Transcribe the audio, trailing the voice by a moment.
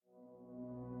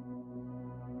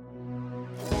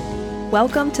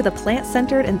Welcome to the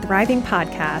Plant-Centered and Thriving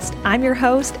podcast. I'm your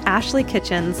host, Ashley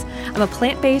Kitchens. I'm a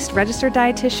plant-based registered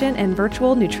dietitian and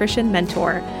virtual nutrition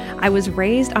mentor. I was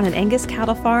raised on an Angus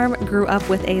cattle farm, grew up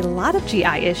with a lot of GI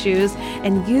issues,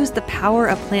 and used the power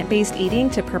of plant-based eating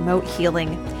to promote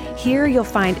healing. Here you'll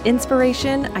find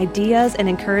inspiration, ideas, and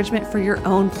encouragement for your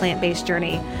own plant-based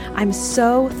journey. I'm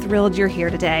so thrilled you're here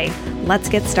today. Let's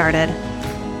get started.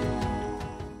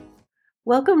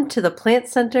 Welcome to the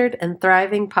Plant-Centered and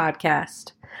Thriving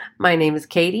podcast. My name is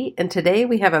Katie, and today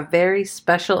we have a very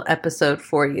special episode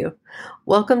for you.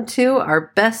 Welcome to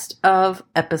our best of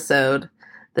episode.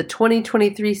 The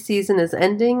 2023 season is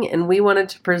ending, and we wanted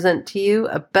to present to you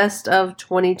a best of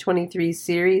 2023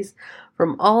 series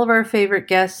from all of our favorite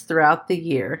guests throughout the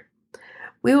year.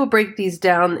 We will break these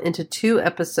down into 2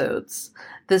 episodes.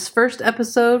 This first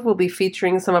episode will be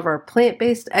featuring some of our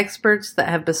plant-based experts that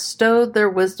have bestowed their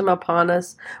wisdom upon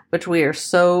us, which we are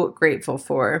so grateful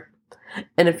for.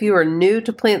 And if you are new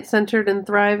to Plant-Centered and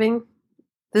Thriving,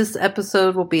 this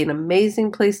episode will be an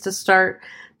amazing place to start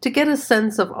to get a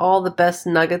sense of all the best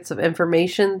nuggets of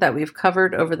information that we've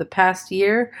covered over the past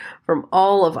year from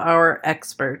all of our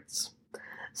experts.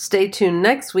 Stay tuned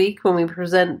next week when we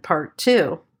present part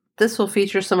 2. This will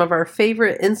feature some of our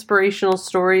favorite inspirational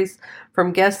stories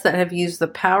from guests that have used the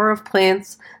power of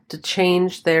plants to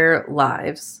change their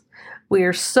lives. We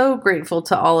are so grateful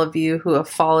to all of you who have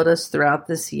followed us throughout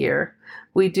this year.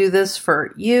 We do this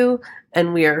for you,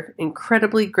 and we are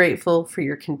incredibly grateful for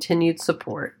your continued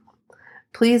support.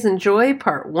 Please enjoy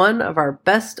part 1 of our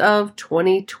Best of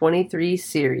 2023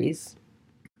 series.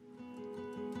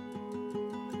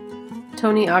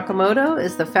 Toni Okamoto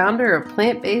is the founder of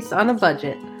Plant-Based on a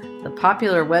Budget, the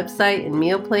popular website and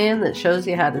meal plan that shows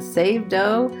you how to save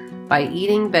dough by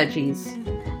eating veggies.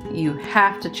 You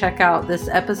have to check out this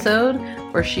episode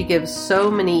where she gives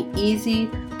so many easy,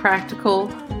 practical,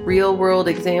 real-world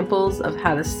examples of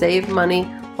how to save money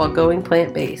while going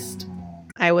plant-based.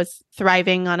 I was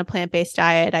thriving on a plant-based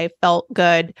diet. I felt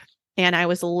good, and I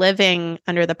was living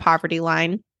under the poverty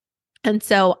line. And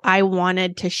so I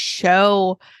wanted to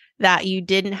show that you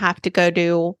didn't have to go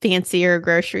to fancier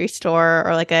grocery store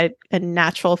or like a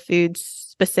natural foods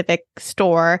specific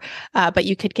store, but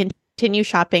you could continue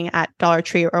shopping at Dollar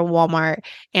Tree or Walmart.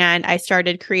 And I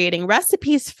started creating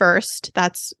recipes first.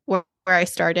 That's where I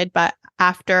started. But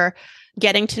after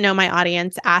getting to know my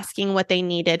audience, asking what they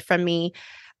needed from me,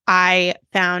 I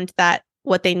found that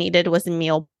what they needed was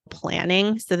meal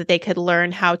planning so that they could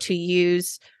learn how to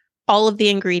use all of the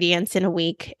ingredients in a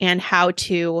week and how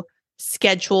to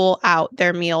schedule out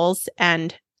their meals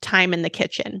and time in the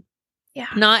kitchen. Yeah.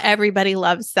 Not everybody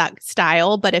loves that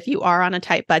style, but if you are on a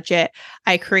tight budget,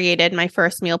 I created my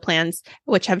first meal plans,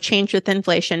 which have changed with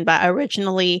inflation, but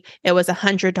originally it was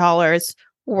 $100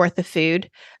 worth of food.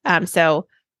 So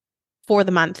for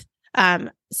the month.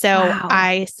 Wow.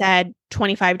 I said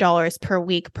 $25 per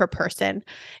week per person.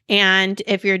 And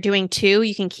if you're doing 2,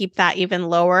 you can keep that even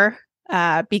lower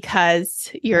because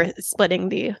you're splitting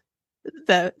the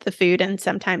food, and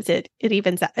sometimes it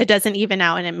doesn't even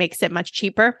out and it makes it much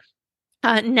cheaper.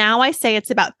 Now I say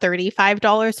it's about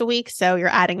 $35 a week. So you're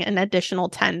adding an additional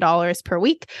 $10 per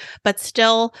week, but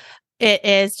still it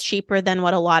is cheaper than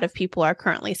what a lot of people are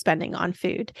currently spending on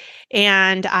food.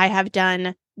 And I have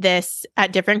done this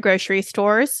at different grocery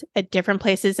stores at different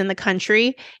places in the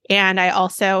country. And I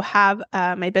also have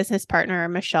my business partner,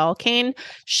 Michelle Kane.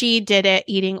 She did it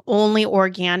eating only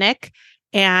organic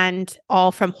and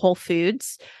all from Whole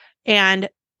Foods, and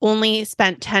only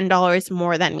spent $10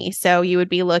 more than me. So you would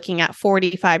be looking at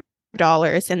 $45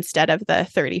 instead of the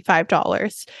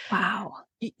 $35. Wow.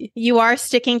 You are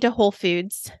sticking to Whole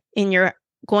Foods, and you're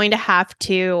going to have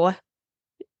to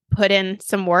put in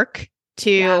some work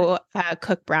to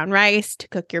cook brown rice, to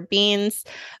cook your beans.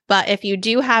 But if you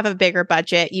do have a bigger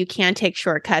budget, you can take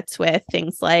shortcuts with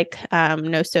things like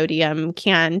no sodium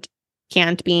canned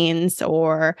beans,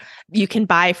 or you can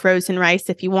buy frozen rice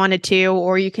if you wanted to,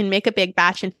 or you can make a big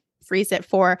batch and freeze it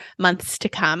for months to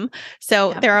come.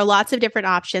 So there are lots of different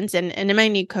options. And in my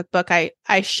new cookbook,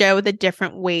 I show the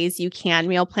different ways you can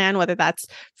meal plan, whether that's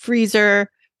freezer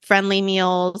friendly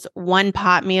meals, one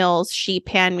pot meals, sheet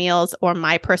pan meals, or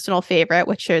my personal favorite,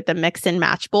 which are the mix and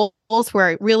match bowls,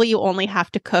 where really you only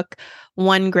have to cook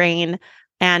one grain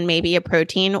and maybe a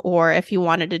protein. Or if you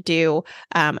wanted to do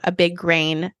a big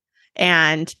grain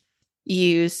and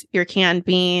use your canned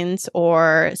beans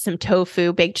or some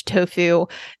tofu, baked tofu,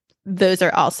 those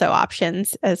are also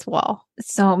options as well.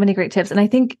 So many great tips. And I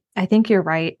think you're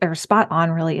right, or spot on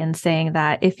really, in saying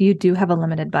that if you do have a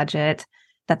limited budget,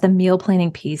 that the meal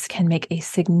planning piece can make a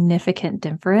significant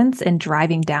difference in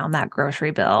driving down that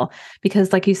grocery bill.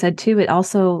 Because like you said too, it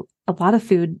also a lot of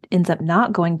food ends up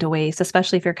not going to waste,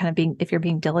 especially if you're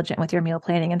being diligent with your meal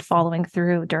planning and following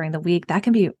through during the week. That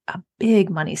can be a big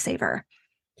money saver.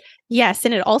 Yes.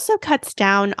 And it also cuts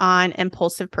down on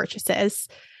impulsive purchases.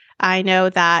 I know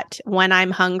that when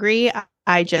I'm hungry,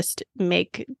 I just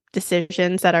make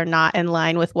decisions that are not in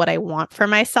line with what I want for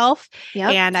myself.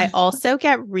 Yep. And I also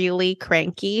get really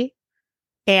cranky.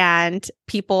 And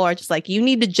people are just like, you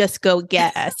need to just go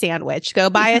get a sandwich, go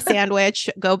buy a sandwich,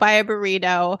 go buy a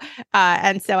burrito.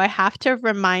 And so I have to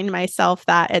remind myself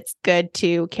that it's good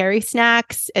to carry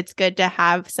snacks. It's good to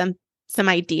have some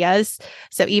ideas.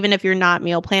 So even if you're not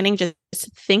meal planning, just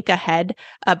think ahead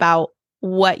about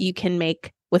what you can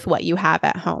make with what you have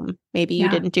at home. Maybe you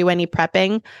didn't do any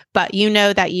prepping, but you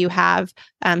know that you have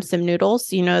some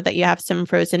noodles, you know that you have some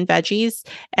frozen veggies,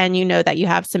 and you know that you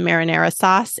have some marinara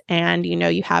sauce, and you know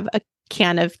you have a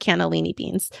can of cannellini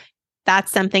beans. That's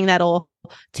something that'll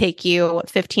take you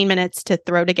 15 minutes to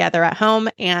throw together at home,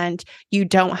 and you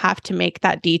don't have to make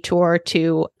that detour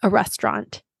to a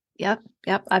restaurant. Yep.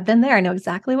 I've been there. I know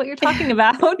exactly what you're talking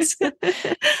about.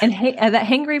 And that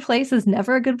hangry place is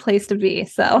never a good place to be.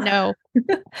 So no.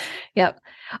 Yep.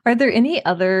 Are there any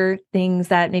other things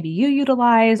that maybe you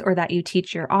utilize or that you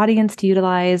teach your audience to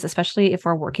utilize, especially if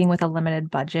we're working with a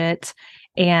limited budget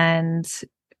and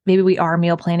maybe we are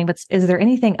meal planning, but is there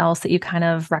anything else that you kind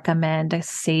of recommend to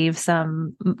save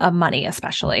some money,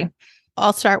 especially?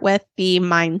 I'll start with the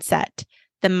mindset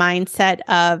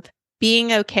of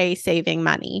being okay saving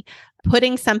money,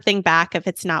 putting something back if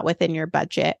it's not within your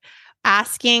budget,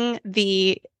 asking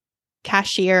the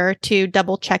cashier to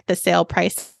double check the sale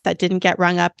price that didn't get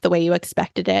rung up the way you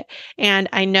expected it. And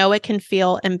I know it can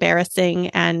feel embarrassing,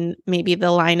 and maybe the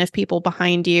line of people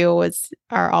behind you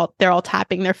they're all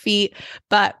tapping their feet.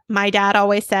 But my dad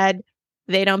always said,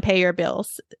 they don't pay your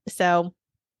bills. So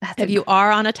if you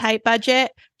are on a tight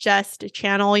budget, just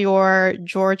channel your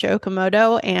George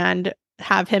Okamoto and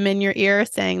have him in your ear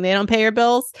saying they don't pay your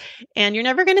bills, and you're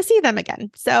never going to see them again.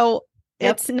 So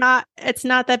it's not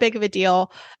that big of a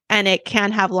deal, and it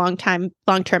can have long-term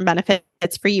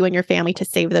benefits for you and your family to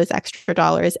save those extra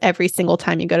dollars every single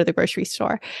time you go to the grocery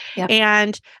store. Yep.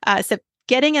 And so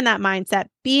getting in that mindset,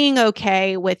 being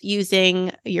okay with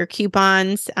using your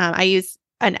coupons. I use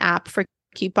an app for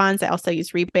coupons. I also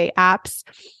use rebate apps.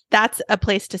 That's a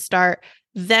place to start.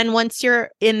 Then once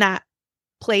you're in that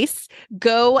place,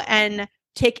 go and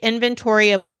take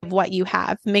inventory of what you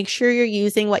have. Make sure you're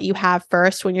using what you have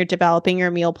first when you're developing your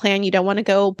meal plan. You don't want to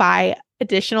go buy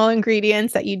additional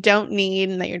ingredients that you don't need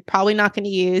and that you're probably not going to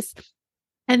use.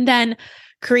 And then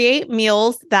create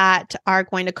meals that are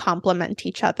going to complement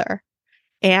each other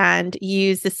and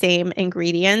use the same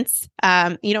ingredients.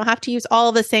 You don't have to use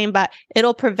all the same, but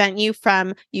it'll prevent you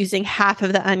from using half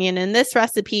of the onion in this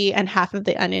recipe and half of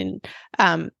the onion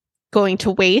going to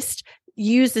waste.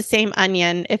 Use the same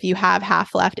onion if you have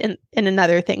half left in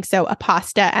another thing. So a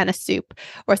pasta and a soup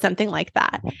or something like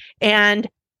that. And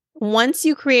once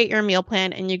you create your meal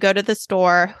plan and you go to the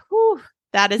store,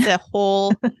 that is a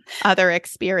whole other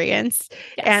experience.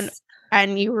 Yes.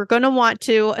 And you are going to want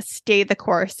to stay the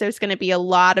course. There's going to be a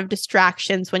lot of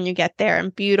distractions when you get there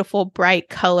and beautiful, bright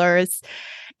colors.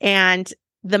 And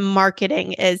the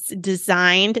marketing is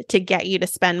designed to get you to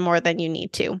spend more than you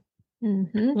need to.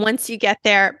 Mm-hmm. Once you get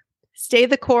there, stay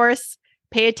the course,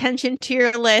 pay attention to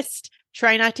your list,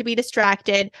 try not to be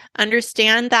distracted.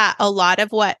 Understand that a lot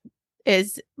of what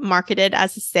is marketed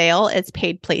as a sale is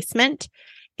paid placement,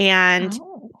 and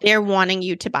they're wanting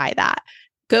you to buy that.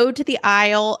 Go to the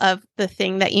aisle of the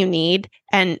thing that you need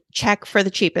and check for the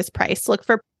cheapest price. Look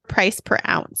for price per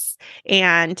ounce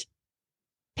and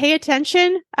pay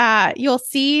attention. You'll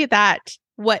see that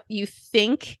what you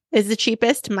think is the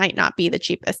cheapest might not be the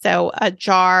cheapest. So a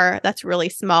jar that's really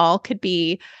small could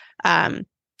be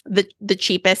the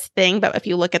cheapest thing, but if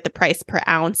you look at the price per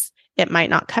ounce, it might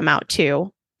not come out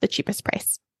to the cheapest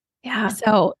price. Yeah.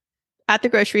 So at the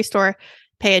grocery store,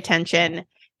 pay attention.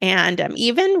 And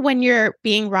even when you're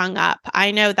being rung up,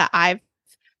 I know that I've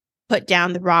put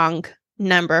down the wrong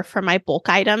number for my bulk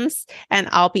items, and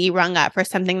I'll be rung up for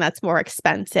something that's more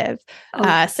expensive.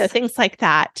 Yes. So things like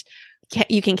that,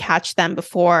 you can catch them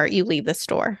before you leave the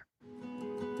store.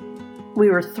 We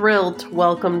were thrilled to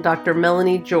welcome Dr.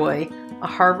 Melanie Joy, a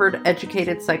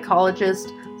Harvard-educated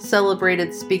psychologist,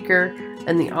 celebrated speaker,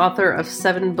 and the author of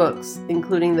 7 books,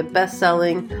 including the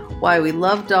best-selling Why We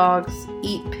Love Dogs,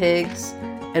 Eat Pigs,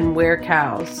 and Wear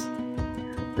Cows.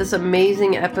 This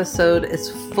amazing episode is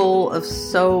full of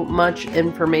so much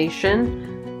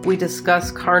information. We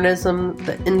discuss carnism,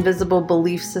 the invisible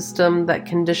belief system that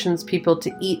conditions people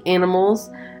to eat animals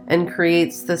and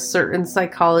creates this certain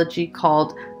psychology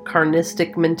called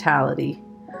carnistic mentality.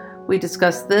 We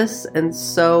discuss this and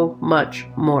so much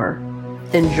more.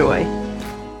 Enjoy.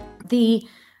 The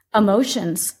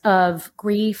emotions of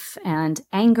grief and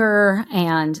anger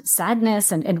and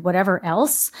sadness and whatever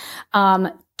else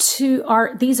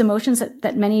these emotions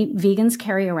that many vegans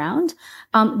carry around.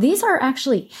 These are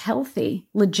actually healthy,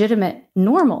 legitimate,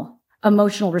 normal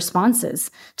emotional responses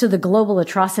to the global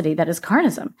atrocity that is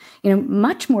carnism.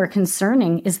 Much more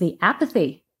concerning is the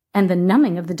apathy and the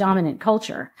numbing of the dominant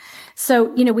culture. So,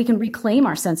 we can reclaim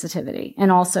our sensitivity and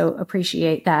also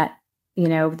appreciate that,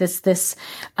 this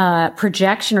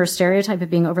projection or stereotype of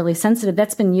being overly sensitive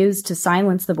that's been used to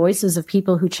silence the voices of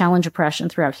people who challenge oppression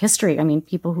throughout history. I mean,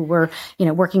 people who were,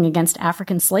 working against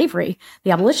African slavery,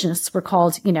 the abolitionists were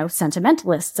called,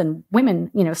 sentimentalists, and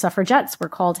women, suffragettes were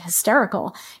called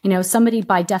hysterical. Somebody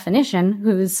by definition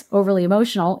who's overly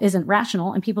emotional isn't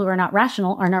rational, and people who are not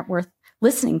rational are not worth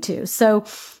listening to. So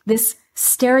this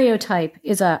stereotype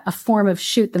is a form of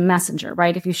shoot the messenger,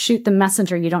 right? If you shoot the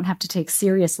messenger, you don't have to take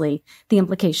seriously the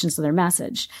implications of their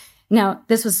message. Now,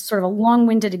 this was sort of a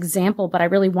long-winded example, but I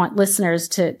really want listeners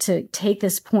to take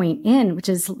this point in, which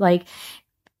is like,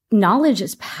 knowledge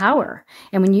is power.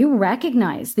 And when you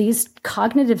recognize these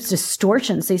cognitive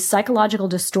distortions, these psychological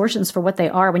distortions for what they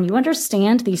are, when you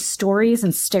understand these stories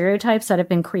and stereotypes that have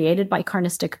been created by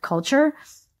carnistic culture,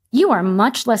 you are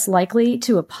much less likely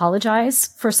to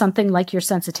apologize for something like your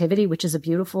sensitivity, which is a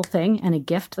beautiful thing and a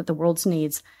gift that the world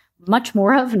needs much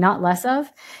more of, not less of,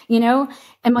 and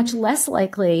much less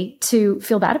likely to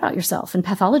feel bad about yourself and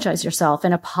pathologize yourself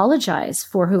and apologize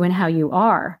for who and how you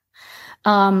are.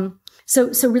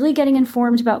 So really getting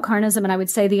informed about carnism. And I would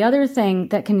say the other thing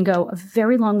that can go a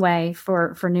very long way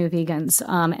for new vegans,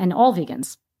 and all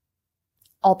vegans,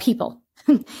 all people,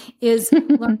 is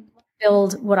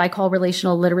build what I call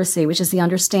relational literacy, which is the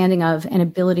understanding of and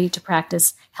ability to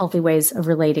practice healthy ways of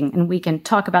relating. And we can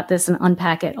talk about this and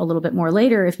unpack it a little bit more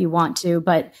later if you want to.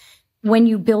 But when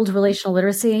you build relational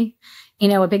literacy,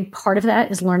 a big part of that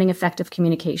is learning effective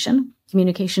communication.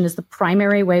 Communication is the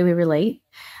primary way we relate.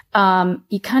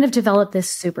 You kind of develop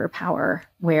this superpower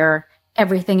where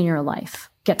everything in your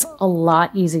life gets a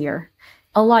lot easier.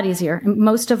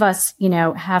 Most of us,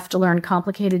 have to learn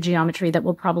complicated geometry that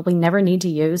we'll probably never need to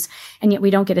use. And yet we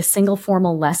don't get a single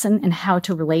formal lesson in how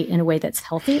to relate in a way that's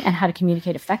healthy and how to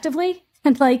communicate effectively.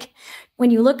 And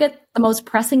when you look at the most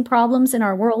pressing problems in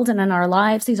our world and in our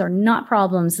lives, these are not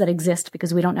problems that exist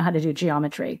because we don't know how to do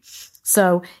geometry.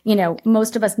 So,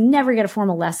 most of us never get a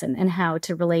formal lesson in how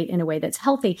to relate in a way that's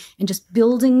healthy, and just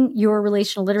building your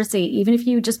relational literacy, even if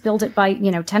you just build it by,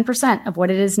 10% of what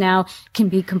it is now, can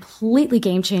be completely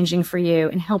game changing for you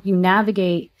and help you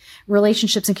navigate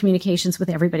relationships and communications with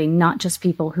everybody, not just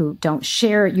people who don't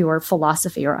share your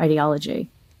philosophy or ideology.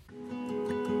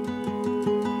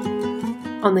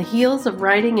 On the heels of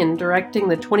writing and directing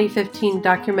the 2015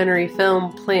 documentary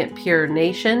film Plant Pure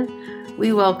Nation,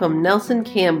 we welcome Nelson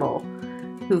Campbell,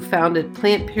 who founded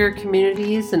Plant Pure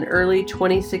Communities in early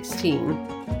 2016.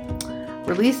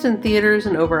 Released in theaters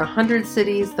in over 100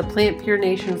 cities, the Plant Pure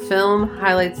Nation film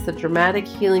highlights the dramatic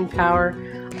healing power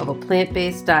of a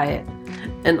plant-based diet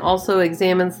and also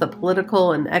examines the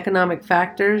political and economic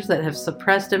factors that have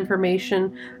suppressed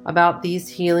information about these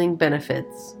healing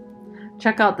benefits.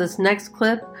 Check out this next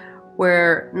clip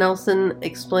where Nelson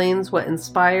explains what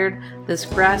inspired this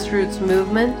grassroots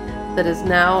movement that is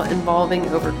now involving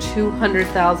over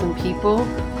 200,000 people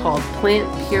called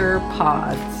Plant Pure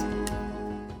Pods.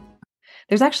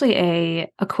 There's actually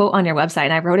a quote on your website,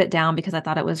 and I wrote it down because I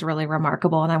thought it was really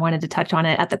remarkable, and I wanted to touch on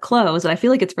it at the close, and I feel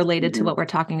like it's related to what we're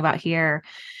talking about here.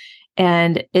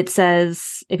 And it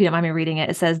says, if you don't mind me reading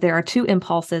it, it says, there are two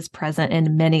impulses present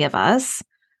in many of us.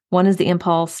 One is the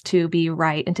impulse to be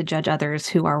right and to judge others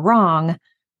who are wrong.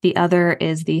 The other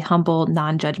is the humble,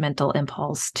 non-judgmental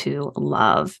impulse to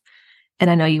love. And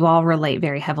I know you all relate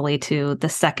very heavily to the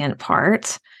second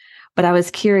part, but I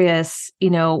was curious,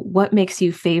 what makes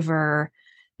you favor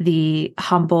the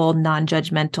humble,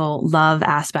 non-judgmental love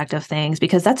aspect of things?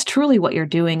 Because that's truly what you're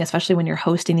doing, especially when you're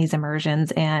hosting these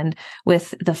immersions and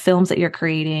with the films that you're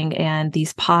creating and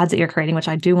these pods that you're creating, which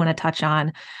I do want to touch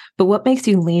on. But what makes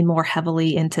you lean more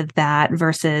heavily into that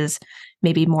versus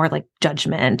maybe more like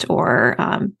judgment or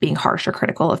being harsh or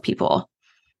critical of people?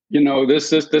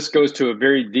 This goes to a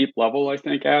very deep level, I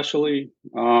think, Ashley.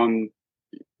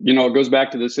 It goes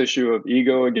back to this issue of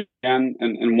ego again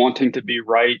and wanting to be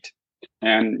right.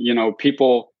 And,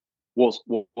 people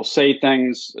will say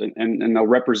things and they'll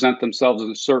represent themselves in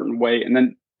a certain way and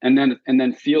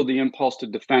then feel the impulse to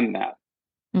defend that.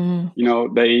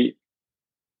 Mm-hmm.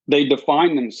 They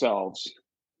define themselves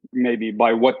maybe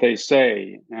by what they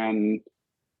say and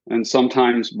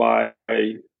sometimes by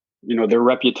their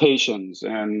reputations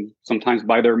and sometimes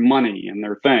by their money and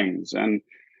their things.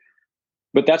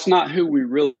 But that's not who we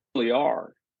really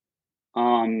are.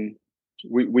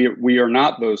 We are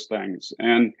not those things.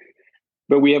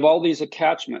 But we have all these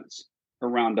attachments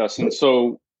around us. And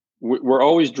so we're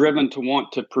always driven to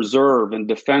want to preserve and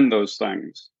defend those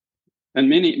things. And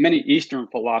many Eastern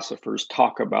philosophers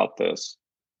talk about this,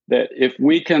 that if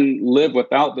we can live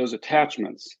without those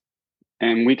attachments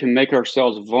and we can make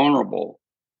ourselves vulnerable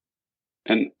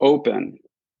and open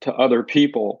to other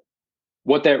people,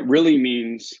 what that really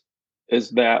means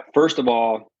is that, first of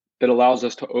all, it allows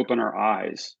us to open our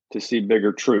eyes to see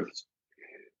bigger truths.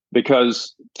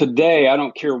 Because today, I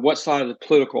don't care what side of the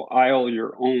political aisle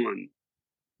you're on,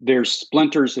 there's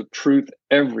splinters of truth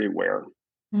everywhere.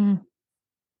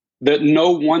 That no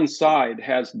one side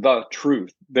has the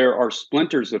truth. There are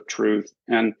splinters of truth.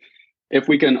 And if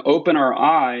we can open our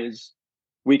eyes,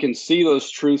 we can see those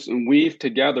truths and weave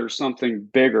together something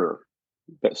bigger.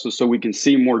 So we can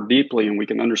see more deeply and we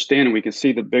can understand and we can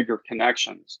see the bigger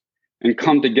connections and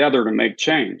come together to make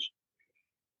change.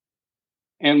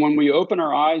 And when we open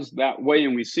our eyes that way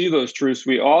and we see those truths,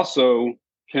 we also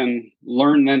can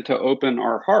learn then to open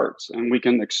our hearts and we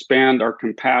can expand our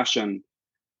compassion.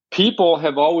 People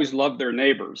have always loved their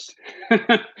neighbors.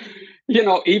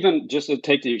 Even just to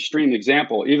take the extreme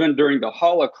example, even during the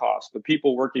Holocaust, the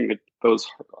people working at those,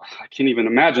 I can't even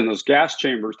imagine, those gas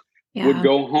chambers would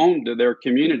go home to their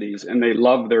communities and they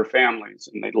loved their families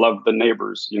and they loved the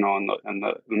neighbors, in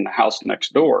the house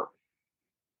next door.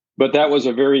 But that was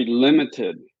a very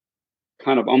limited,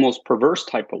 kind of almost perverse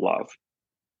type of love,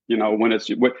 when it's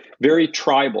very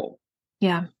tribal.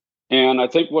 Yeah. And I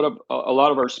think what a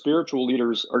lot of our spiritual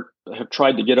leaders have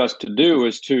tried to get us to do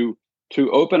is to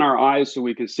open our eyes so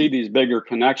we can see these bigger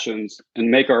connections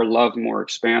and make our love more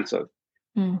expansive.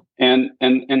 And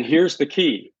here's the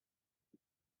key.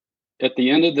 At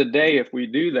the end of the day, if we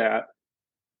do that,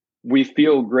 we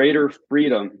feel greater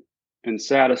freedom and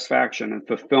satisfaction and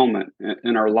fulfillment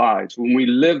in our lives. When we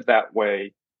live that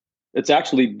way, it's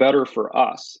actually better for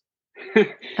us.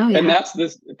 And that's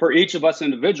this for each of us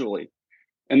individually.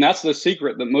 And that's the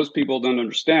secret that most people don't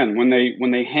understand. When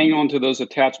they hang on to those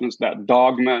attachments, that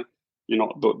dogma,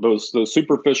 those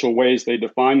superficial ways they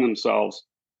define themselves,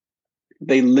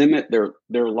 they limit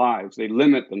their lives. They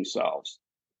limit themselves,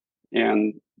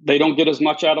 and they don't get as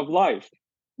much out of life.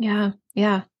 Yeah,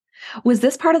 yeah. Was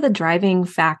this part of the driving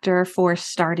factor for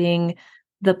starting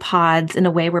the pods in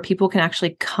a way where people can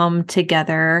actually come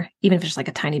together, even if it's just like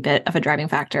a tiny bit of a driving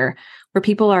factor, where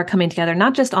people are coming together,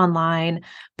 not just online,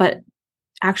 but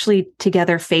actually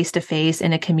together face to face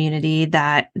in a community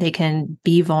that they can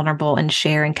be vulnerable and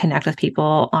share and connect with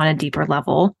people on a deeper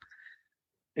level?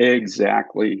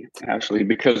 Exactly, Ashley,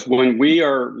 because when we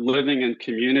are living in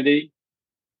community,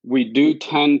 we do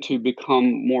tend to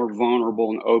become more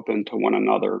vulnerable and open to one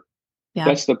another. Yeah.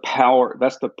 That's the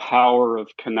power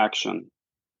of connection.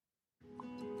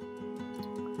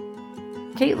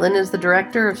 Caitlin is the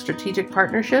Director of Strategic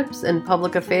Partnerships and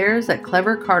Public Affairs at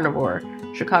Clever Carnivore,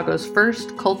 Chicago's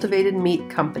first cultivated meat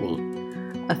company.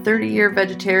 A 30-year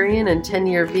vegetarian and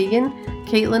 10-year vegan,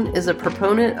 Caitlin is a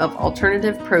proponent of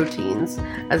alternative proteins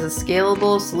as a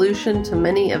scalable solution to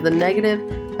many of the negative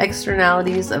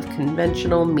externalities of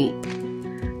conventional meat.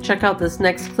 Check out this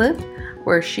next clip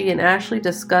where she and Ashley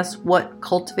discuss what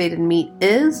cultivated meat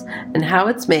is and how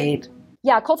it's made.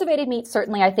 Yeah, cultivated meat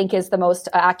certainly I think is the most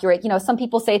accurate. Some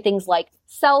people say things like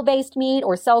cell-based meat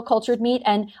or cell-cultured meat,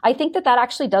 and I think that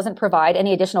actually doesn't provide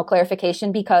any additional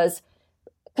clarification because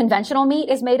conventional meat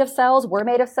is made of cells, we're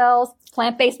made of cells,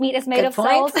 plant-based meat is made of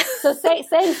cells. So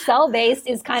saying cell-based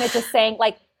is kind of just saying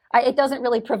it doesn't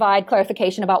really provide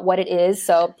clarification about what it is.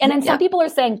 So, and then some people are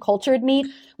saying cultured meat,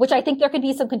 which I think there could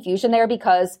be some confusion there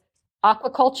because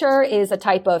aquaculture is a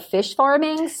type of fish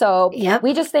farming. So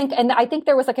we just think, and I think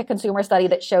there was a consumer study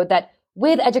that showed that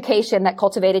with education, that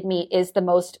cultivated meat is the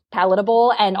most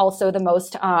palatable and also the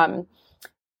most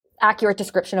accurate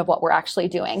description of what we're actually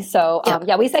doing. So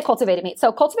we say cultivated meat.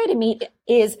 So cultivated meat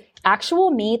is actual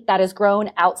meat that is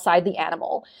grown outside the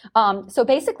animal. So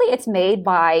basically it's made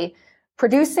by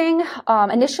producing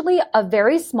initially a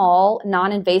very small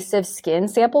non-invasive skin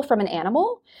sample from an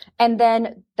animal. And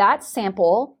then that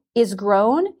sample is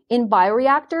grown in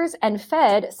bioreactors and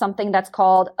fed something that's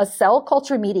called a cell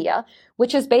culture media,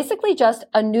 which is basically just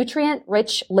a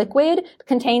nutrient-rich liquid,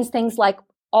 contains things like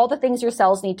all the things your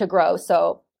cells need to grow.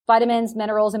 So vitamins,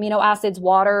 minerals, amino acids,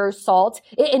 water, salt.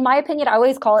 In my opinion, I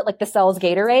always call it like the cell's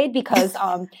Gatorade because,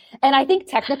 and I think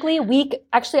technically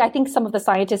I think some of the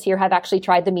scientists here have actually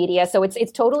tried the media. So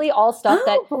it's totally all stuff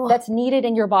that's needed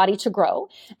in your body to grow.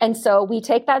 And so we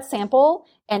take that sample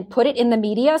and put it in the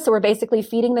media. So we're basically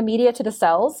feeding the media to the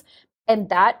cells. And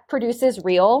that produces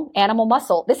real animal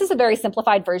muscle. This is a very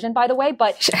simplified version, by the way,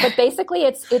 but basically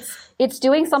it's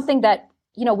doing something that,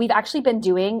 you know, we've actually been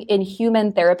doing in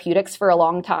human therapeutics for a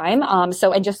long time.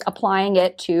 And just applying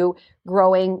it to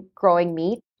growing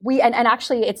meat. And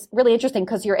actually it's really interesting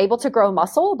because you're able to grow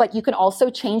muscle, but you can also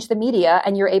change the media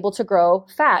and you're able to grow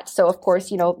fat. So of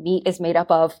course, you know, meat is made up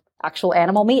of actual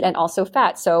animal meat and also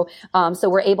fat. So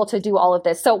we're able to do all of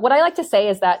this. So what I like to say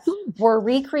is that we're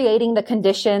recreating the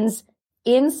conditions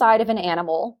inside of an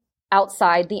animal,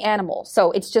 outside the animal.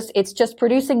 So it's just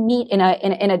producing meat in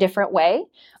a different way.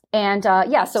 And,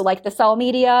 so like the cell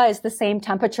media is the same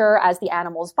temperature as the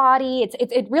animal's body.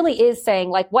 It really is saying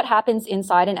like what happens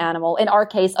inside an animal, in our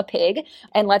case, a pig,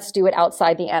 and let's do it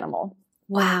outside the animal.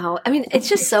 Wow. I mean, it's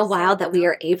just so wild that we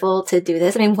are able to do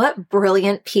this. I mean, what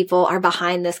brilliant people are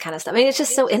behind this kind of stuff. I mean, it's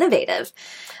just so innovative.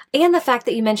 And the fact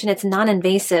that you mentioned it's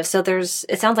non-invasive. So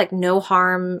it sounds like no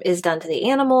harm is done to the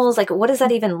animals. Like, what does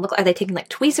that even look like? Are they taking like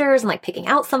tweezers and like picking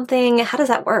out something? How does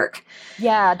that work?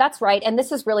 Yeah, that's right. And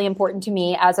this is really important to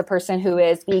me as a person who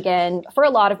is vegan for a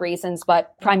lot of reasons,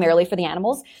 but primarily for the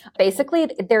animals. Basically,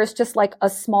 there's just like a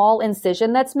small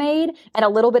incision that's made and a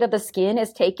little bit of the skin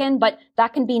is taken, but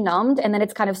that can be numbed and then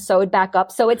it's kind of sewed back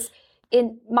up. So it's,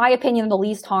 in my opinion, the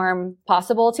least harm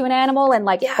possible to an animal. And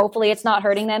hopefully it's not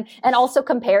hurting them. And also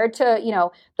compared to, you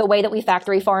know, the way that we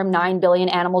factory farm 9 billion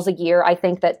animals a year, I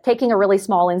think that taking a really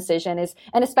small incision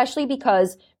and especially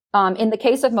because, in the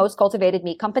case of most cultivated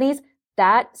meat companies,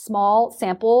 that small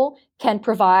sample can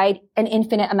provide an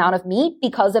infinite amount of meat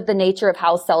because of the nature of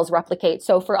how cells replicate.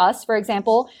 So for us, for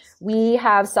example, we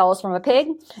have cells from a pig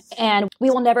and we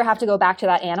will never have to go back to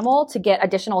that animal to get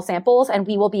additional samples and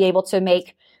we will be able to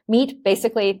make meat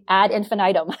basically ad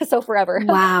infinitum. So forever.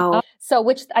 Wow.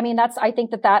 I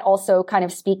think that also kind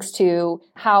of speaks to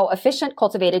how efficient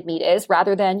cultivated meat is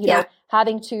rather than, you know,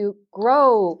 having to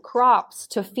grow crops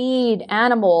to feed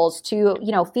animals, to,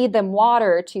 you know, feed them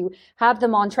water, to have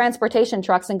them on transportation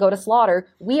trucks and go to slaughter.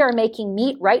 We are making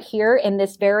meat right here in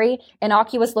this very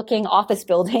innocuous looking office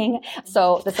building.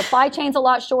 So the supply chain's a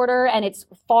lot shorter and it's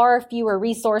far fewer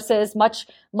resources, much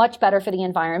better for the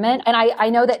environment. And I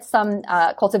know that some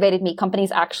cultivated meat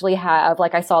companies actually have,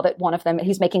 like I saw that one of them,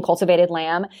 he's making cultivated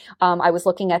lamb. I was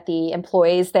looking at the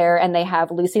employees there and they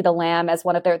have Lucy the lamb as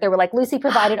one of they were like, Lucy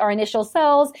provided our initial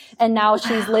cells and now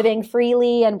she's living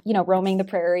freely and, you know, roaming the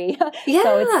prairie. Yeah.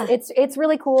 So it's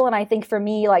really cool. And I think for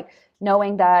me, like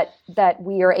knowing that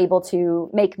we are able to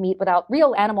make meat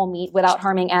real animal meat without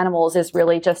harming animals is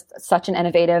really just such an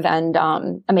innovative and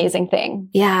amazing thing.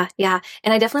 Yeah. Yeah.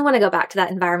 And I definitely want to go back to that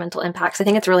environmental impacts. I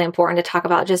think it's really important to talk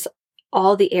about just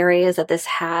all the areas that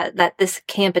this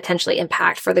can potentially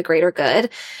impact for the greater good.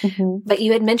 Mm-hmm. But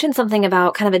you had mentioned something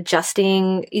about kind of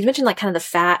adjusting, you mentioned like kind of the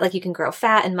fat, like you can grow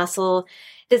fat and muscle.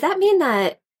 Does that mean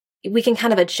that we can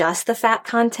kind of adjust the fat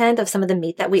content of some of the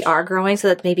meat that we are growing so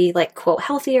that maybe like quote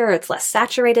healthier, or it's less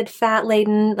saturated fat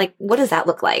laden? Like what does that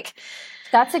look like?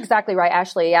 That's exactly right,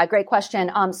 Ashley. Yeah, great question.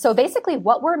 So basically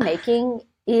what we're making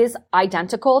is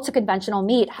identical to conventional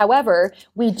meat. However,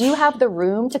 we do have the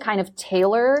room to kind of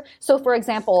tailor. So for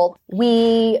example,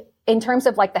 in terms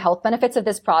of like the health benefits of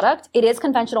this product, it is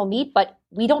conventional meat, but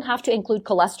we don't have to include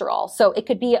cholesterol. So it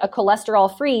could be a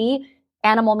cholesterol-free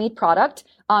animal meat product.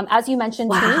 As you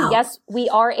mentioned too, yes, we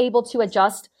are able to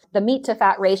adjust the meat to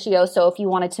fat ratio. So if you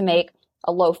wanted to make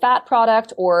a low fat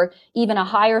product or even a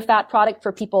higher fat product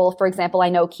for people, for example, I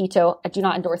know keto, I do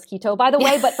not endorse keto by the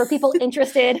way, but for people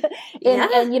interested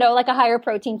in, you know, like a higher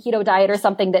protein keto diet or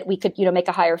something that we could, you know, make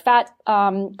a higher fat,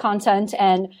 content.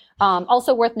 And,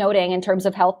 also worth noting in terms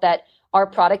of health that our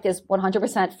product is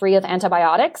 100% free of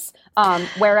antibiotics.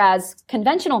 Whereas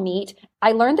conventional meat,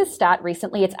 I learned this stat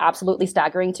recently. It's absolutely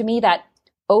staggering to me that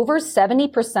over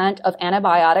 70% of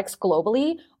antibiotics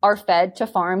globally are fed to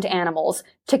farmed animals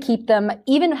to keep them,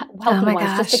 even healthy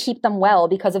ones, just to keep them well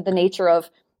because of the nature of,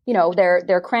 you know,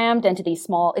 they're crammed into these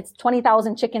small, it's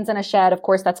 20,000 chickens in a shed. Of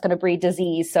course, that's going to breed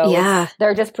disease. So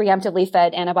they're just preemptively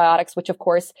fed antibiotics, which of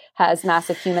course has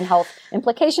massive human health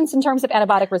implications in terms of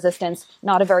antibiotic resistance.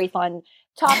 Not a very fun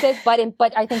topic,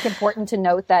 but I think important to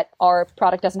note that our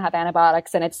product doesn't have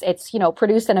antibiotics and it's, you know,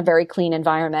 produced in a very clean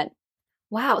environment.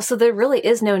 Wow. So there really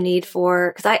is no need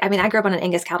for, because I mean, I grew up on an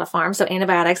Angus cattle farm. So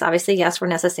antibiotics, obviously, yes, were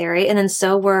necessary. And then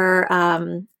so were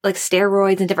like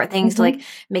steroids and different things to like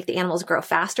make the animals grow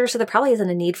faster. So there probably isn't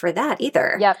a need for that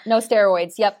either. Yep. No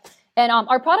steroids. Yep. And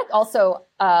our product also,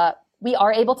 we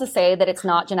are able to say that it's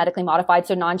not genetically modified,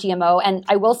 so non-GMO. And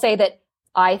I will say that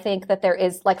I think that there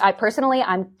is, like, I'm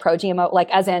pro-GMO, like,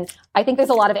 as in, I think there's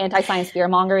a lot of anti-science fear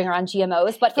mongering around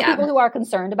GMOs. But for people who are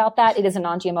concerned about that, it is a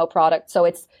non-GMO product. So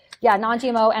it's,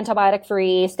 non-GMO,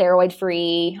 antibiotic-free,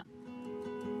 steroid-free.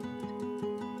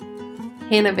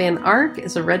 Hannah Van Ark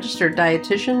is a registered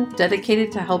dietitian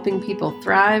dedicated to helping people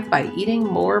thrive by eating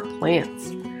more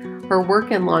plants. Her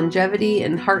work in longevity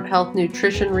and heart health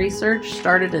nutrition research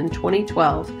started in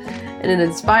 2012, and it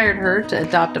inspired her to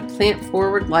adopt a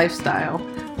plant-forward lifestyle,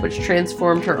 which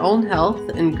transformed her own health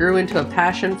and grew into a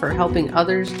passion for helping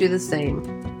others do the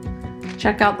same.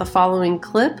 Check out the following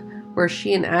clip where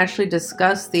she and Ashley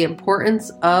discuss the importance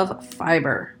of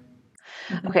fiber.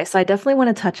 Okay, so I definitely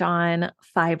want to touch on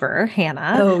fiber,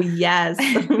 Hannah. Oh, yes.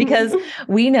 Because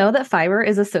we know that fiber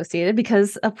is associated,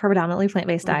 because a predominantly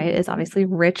plant-based diet is obviously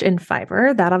rich in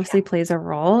fiber. That obviously plays a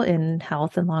role in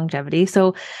health and longevity.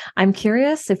 So I'm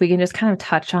curious if we can just kind of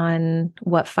touch on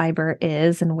what fiber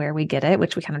is and where we get it,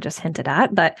 which we kind of just hinted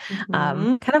at, but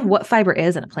kind of what fiber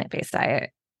is in a plant-based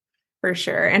diet. For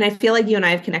sure. And I feel like you and I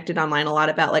have connected online a lot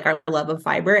about like our love of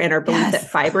fiber and our belief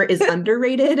that fiber is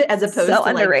underrated as opposed to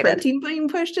like protein being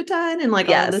pushed a ton and like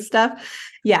all of this stuff.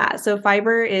 Yeah. So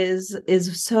fiber is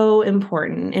so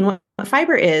important. And what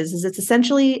fiber is it's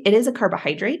essentially, it is a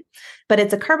carbohydrate, but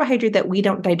it's a carbohydrate that we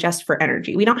don't digest for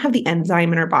energy. We don't have the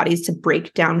enzyme in our bodies to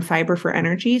break down fiber for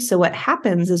energy. So what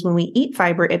happens is when we eat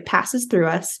fiber, it passes through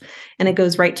us and it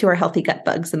goes right to our healthy gut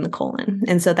bugs in the colon.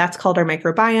 And so that's called our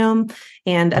microbiome,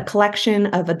 and a collection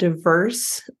of a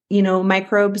diverse,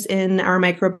 microbes in our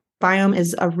microbiome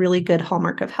is a really good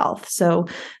hallmark of health. So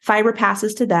fiber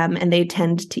passes to them and they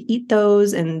tend to eat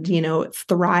those and,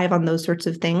 thrive on those sorts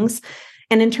of things.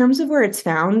 And in terms of where it's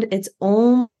found, it's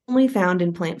only found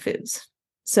in plant foods.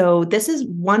 So this is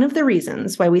one of the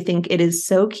reasons why we think it is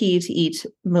so key to eat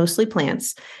mostly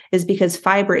plants, is because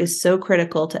fiber is so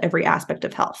critical to every aspect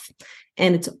of health.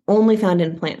 And it's only found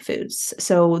in plant foods.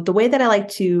 So the way that I like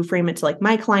to frame it to like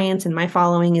my clients and my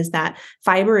following is that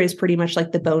fiber is pretty much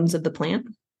like the bones of the plant.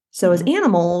 So as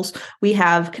animals, we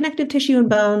have connective tissue and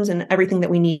bones and everything that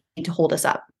we need to hold us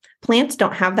up. Plants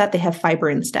don't have that. They have fiber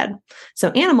instead. So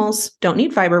animals don't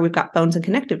need fiber. We've got bones and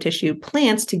connective tissue.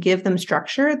 Plants, to give them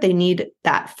structure, they need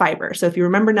that fiber. So if you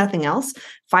remember nothing else,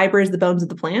 fiber is the bones of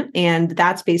the plant. And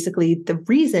that's basically the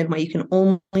reason why you can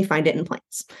only find it in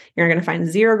plants. You're going to find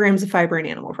 0 grams of fiber in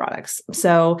animal products.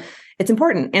 So it's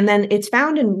important. And then it's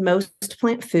found in most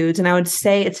plant foods. And I would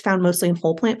say it's found mostly in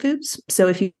whole plant foods. So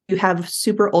if you have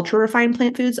super ultra refined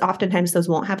plant foods, oftentimes those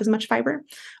won't have as much fiber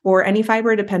or any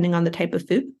fiber, depending on the type of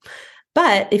food.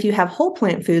 But if you have whole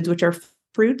plant foods, which are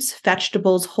fruits,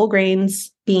 vegetables, whole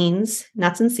grains, beans,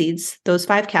 nuts, and seeds, those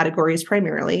 5 categories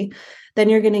primarily, then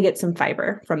you're going to get some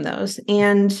fiber from those.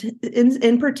 And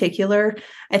in particular,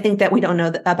 I think that we don't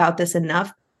know about this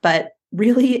enough, but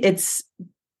really it's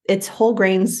whole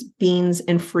grains, beans,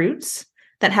 and fruits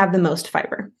that have the most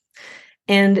fiber.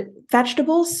 And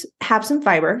vegetables have some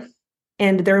fiber,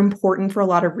 and they're important for a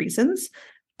lot of reasons,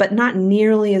 but not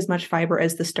nearly as much fiber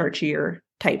as the starchier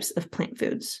types of plant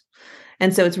foods.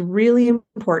 And so it's really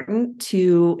important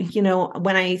to,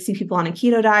 when I see people on a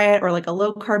keto diet or like a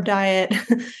low carb diet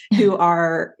who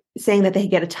are saying that they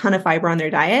get a ton of fiber on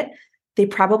their diet, they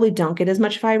probably don't get as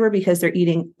much fiber because they're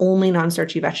eating only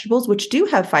non-starchy vegetables, which do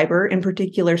have fiber, in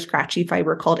particular scratchy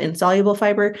fiber called insoluble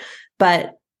fiber,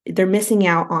 but they're missing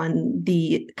out on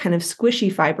the kind of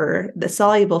squishy fiber, the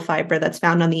soluble fiber that's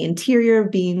found on the interior of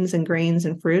beans and grains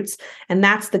and fruits. And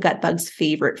that's the gut bug's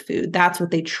favorite food. That's what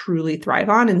they truly thrive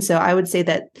on. And so I would say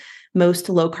that most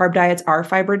low carb diets are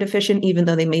fiber deficient, even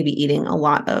though they may be eating a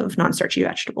lot of non-starchy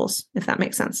vegetables, if that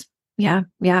makes sense. Yeah,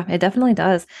 it definitely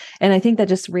does. And I think that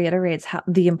just reiterates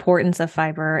the importance of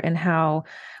fiber and how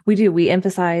we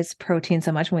emphasize protein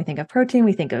so much. When we think of protein,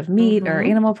 we think of meat or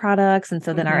animal products. And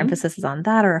so then our emphasis is on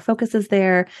that, or our focus is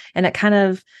there. And it kind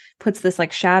of puts this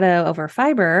like shadow over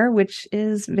fiber, which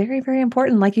is very, very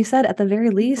important. Like you said, at the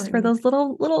very least, for those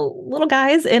little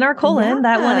guys in our colon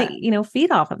that want to,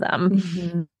 feed off of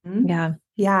them. Yeah.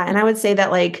 And I would say that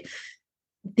like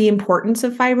the importance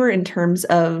of fiber in terms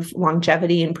of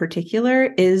longevity in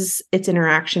particular is its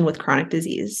interaction with chronic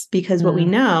disease, because what we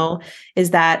know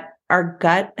is that our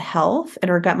gut health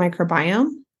and our gut microbiome,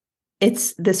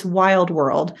 it's this wild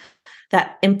world.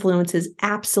 that influences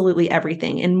absolutely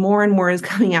everything. And more is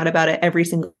coming out about it every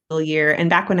single year. And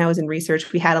back when I was in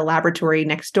research, we had a laboratory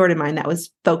next door to mine that was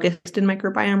focused in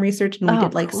microbiome research. And we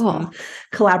did like some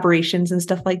collaborations and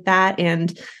stuff like that.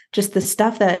 And just the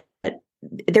stuff that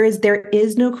there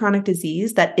is no chronic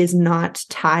disease that is not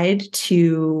tied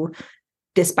to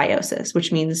dysbiosis,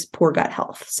 which means poor gut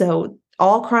health. So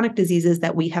all chronic diseases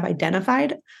that we have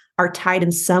identified are tied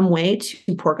in some way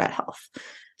to poor gut health.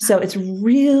 So it's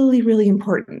really, really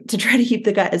important to try to keep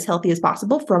the gut as healthy as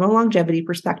possible from a longevity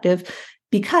perspective,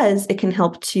 because it can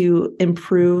help to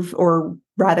improve or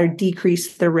rather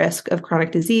decrease the risk of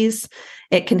chronic disease.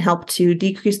 It can help to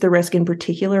decrease the risk in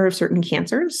particular of certain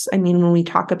cancers. I mean, when we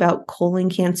talk about colon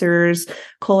cancers,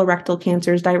 colorectal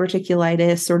cancers,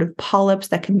 diverticulitis, sort of polyps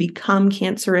that can become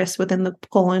cancerous within the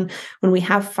colon, when we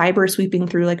have fiber sweeping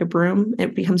through like a broom,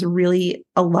 it becomes really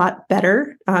a lot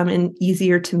better and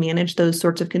easier to manage those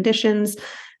sorts of conditions.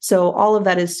 So all of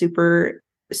that is super,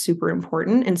 super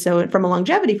important. And so from a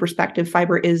longevity perspective,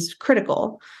 fiber is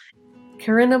critical.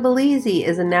 Corinna Bellizzi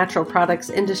is a natural products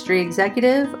industry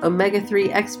executive, omega-3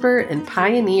 expert, and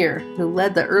pioneer who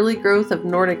led the early growth of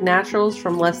Nordic Naturals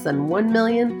from less than 1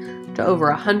 million to over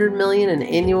 100 million in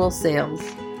annual sales.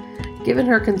 Given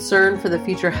her concern for the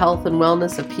future health and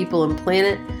wellness of people and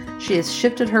planet, she has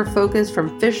shifted her focus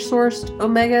from fish-sourced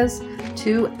omegas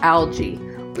to algae,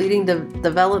 leading the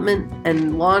development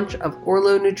and launch of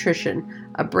Orlo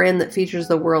Nutrition, a brand that features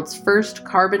the world's first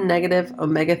carbon-negative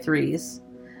omega-3s.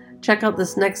 Check out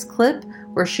this next clip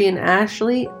where she and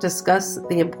Ashley discuss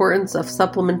the importance of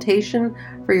supplementation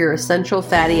for your essential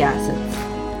fatty acids.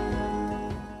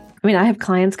 I mean, I have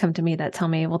clients come to me that tell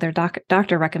me, well, their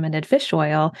doctor recommended fish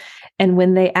oil. And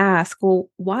when they ask, well,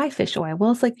 why fish oil?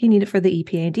 Well, it's like, you need it for the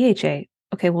EPA and DHA.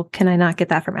 Okay, well, can I not get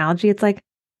that from algae? It's like,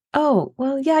 oh,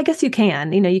 well, yeah, I guess you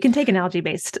can. You can take an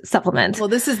algae-based supplement. Well,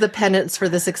 this is the penance for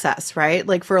the success, right?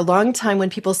 Like for a long time, when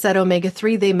people said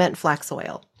omega-3, they meant flax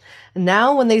oil.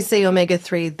 Now, when they say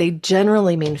omega-3, they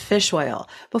generally mean fish oil.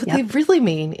 But what they really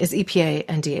mean is EPA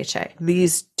and DHA.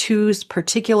 These two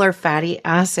particular fatty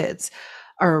acids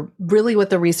are really what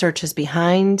the research is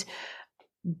behind.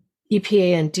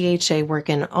 EPA and DHA work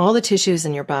in all the tissues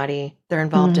in your body. They're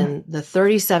involved in the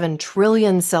 37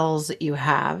 trillion cells that you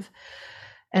have.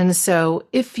 And so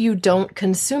if you don't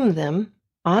consume them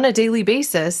on a daily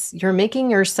basis, you're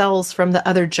making your cells from the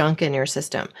other junk in your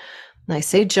system. And I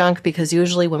say junk because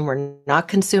usually when we're not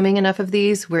consuming enough of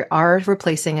these, we are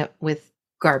replacing it with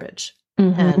garbage.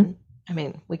 And I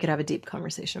mean, we could have a deep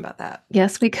conversation about that.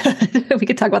 Yes, we could. We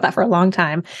could talk about that for a long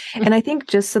time. And I think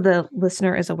just so the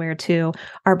listener is aware too,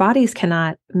 our bodies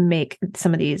cannot make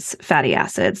some of these fatty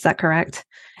acids. Is that correct?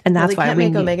 And that's why we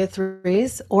can't make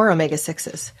omega-3s or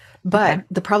omega-6s. But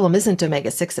the problem isn't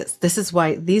omega-6s. This is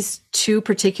why these two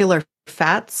particular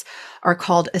fats are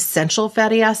called essential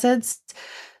fatty acids,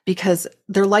 because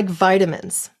they're like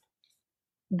vitamins.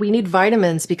 We need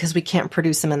vitamins because we can't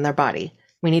produce them in their body.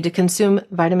 We need to consume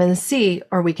vitamin C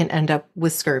or we can end up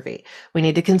with scurvy. We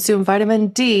need to consume vitamin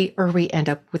D or we end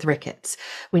up with rickets.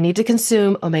 We need to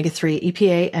consume omega-3,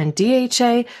 EPA, and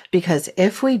DHA because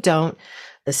if we don't,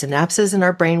 the synapses in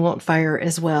our brain won't fire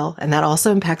as well. And that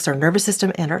also impacts our nervous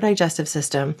system and our digestive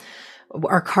system.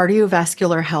 Our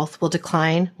cardiovascular health will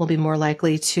decline. We'll be more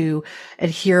likely to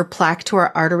adhere plaque to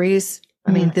our arteries.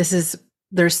 I mean,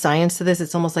 there's science to this.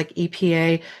 It's almost like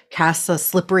EPA casts a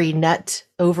slippery net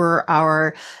over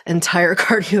our entire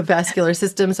cardiovascular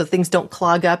system so things don't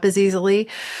clog up as easily.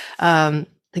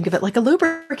 Think of it like a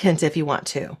lubricant if you want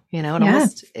to,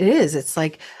 almost it is. It's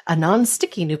like a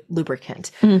non-sticky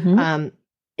lubricant.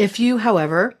 If you,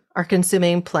 however, are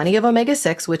consuming plenty of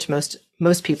omega-6, which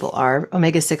most people are,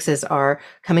 omega-6s are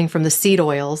coming from the seed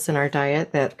oils in our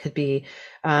diet that could be,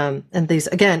 and these,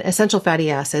 again, essential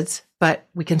fatty acids, but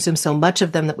we consume so much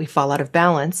of them that we fall out of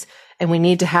balance. And we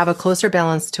need to have a closer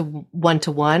balance to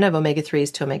 1-to-1 of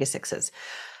omega-3s to omega-6s.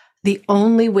 The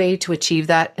only way to achieve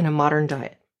that in a modern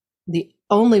diet, the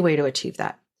only way to achieve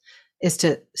that is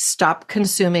to stop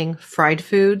consuming fried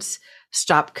foods,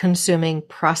 stop consuming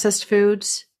processed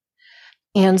foods,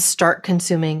 and start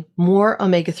consuming more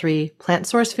omega-3 plant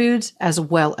source foods as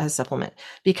well as supplement,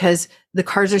 because the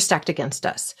cards are stacked against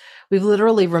us. We've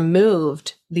literally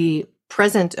removed the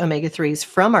present omega-3s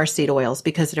from our seed oils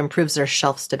because it improves their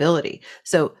shelf stability.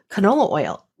 So canola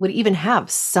oil would even have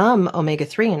some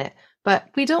omega-3 in it, but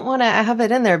we don't want to have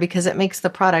it in there because it makes the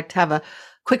product have a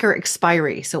quicker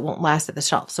expiry, so it won't last at the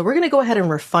shelf. So we're going to go ahead and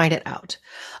refine it out.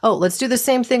 Oh, let's do the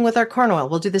same thing with our corn oil.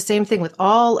 We'll do the same thing with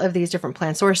all of these different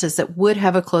plant sources that would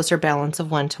have a closer balance of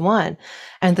 1-to-1.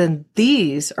 And then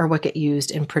these are what get used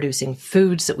in producing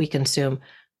foods that we consume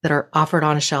that are offered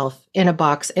on a shelf, in a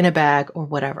box, in a bag, or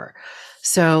whatever.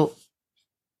 So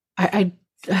I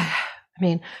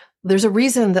mean, there's a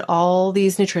reason that all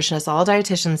these nutritionists, all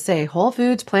dietitians say whole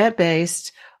foods,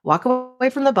 plant-based, walk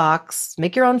away from the box,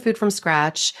 make your own food from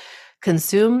scratch,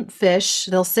 consume fish.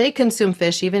 They'll say consume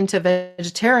fish even to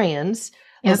vegetarians.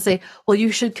 They'll say, well,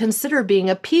 you should consider being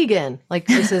a pegan. Like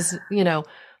this is,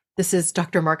 this is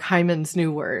Dr. Mark Hyman's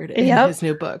new word in his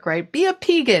new book, right? Be a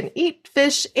pegan, eat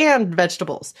fish and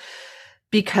vegetables,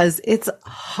 because it's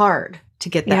hard to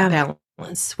get that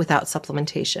balance without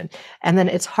supplementation. And then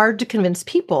it's hard to convince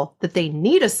people that they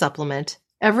need a supplement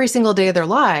every single day of their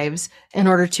lives in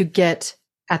order to get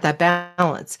at that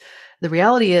balance. The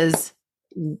reality is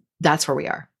that's where we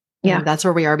are. Yeah. That's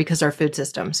where we are because our food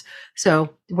systems.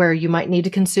 So where you might need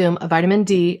to consume a vitamin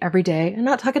D every day, and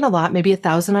not talking a lot, maybe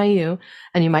 1,000 IU,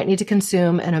 and you might need to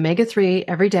consume an omega-3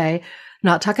 every day,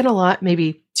 not talking a lot,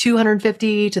 maybe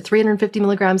 250 to 350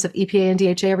 milligrams of EPA and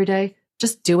DHA every day.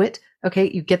 Just do it. Okay.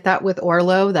 You get that with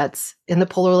Orlo. That's in the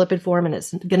polar lipid form and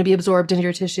it's going to be absorbed into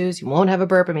your tissues. You won't have a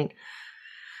burp. I mean,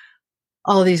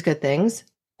 all of these good things.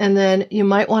 And then you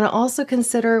might want to also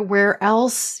consider where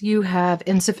else you have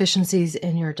insufficiencies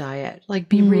in your diet. Like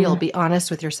be real, be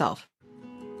honest with yourself.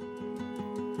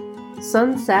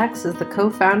 Sun Sachs is the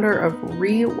co-founder of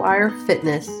Rewire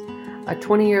Fitness, a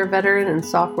 20-year veteran in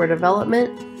software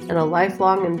development and a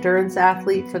lifelong endurance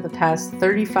athlete for the past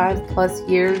 35 plus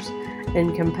years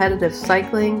in competitive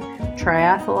cycling,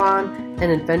 triathlon,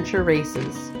 and adventure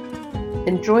races.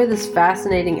 Enjoy this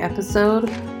fascinating episode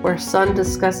where Sun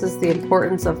discusses the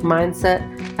importance of mindset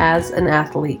as an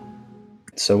athlete.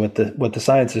 So what the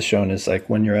science has shown is like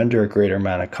when you're under a greater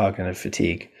amount of cognitive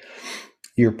fatigue,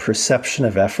 your perception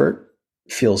of effort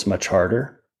feels much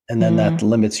harder, and then that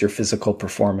limits your physical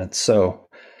performance. So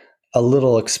a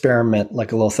little experiment,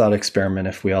 like a little thought experiment,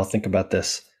 if we all think about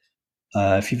this,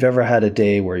 if you've ever had a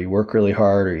day where you work really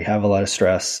hard or you have a lot of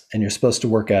stress and you're supposed to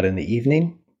work out in the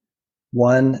evening,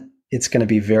 one, it's going to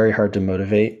be very hard to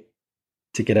motivate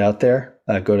to get out there,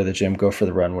 go to the gym, go for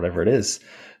the run, whatever it is.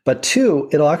 But two,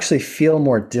 it'll actually feel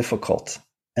more difficult.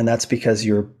 And that's because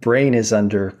your brain is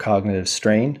under cognitive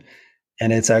strain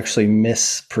and it's actually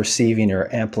misperceiving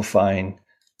or amplifying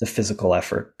the physical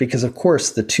effort. Because of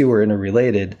course the two are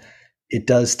interrelated. It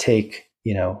does take,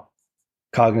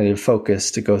 cognitive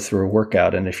focus to go through a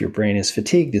workout. And if your brain is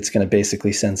fatigued, it's going to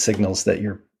basically send signals that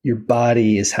your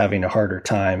body is having a harder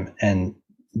time, and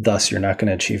thus you're not going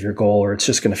to achieve your goal, or it's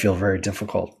just going to feel very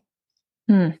difficult.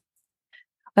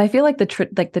 I feel like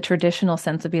the traditional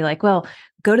sense would be like, well,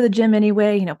 go to the gym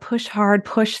anyway, push hard,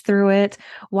 push through it.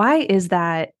 Why is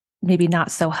that maybe not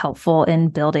so helpful in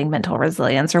building mental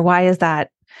resilience? Or why is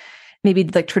that maybe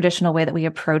the traditional way that we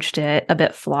approached it a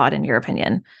bit flawed in your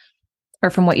opinion, or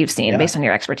from what you've seen based on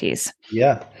your expertise?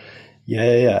 Yeah.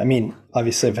 I mean,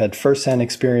 obviously I've had firsthand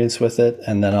experience with it.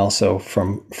 And then also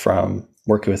from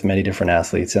working with many different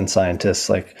athletes and scientists,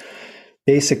 like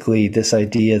basically this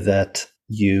idea that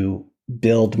you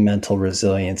build mental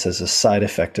resilience as a side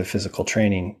effect of physical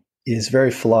training is very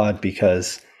flawed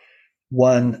because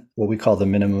one, what we call the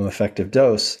minimum effective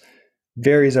dose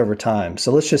varies over time.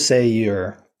 So let's just say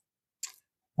you're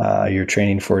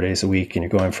training 4 days a week and you're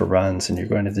going for runs and you're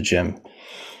going to the gym.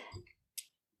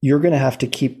 You're going to have to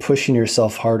keep pushing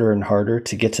yourself harder and harder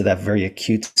to get to that very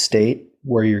acute state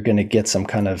where you're going to get some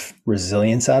kind of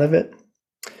resilience out of it.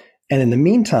 And in the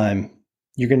meantime,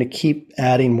 you're going to keep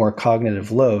adding more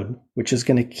cognitive load, which is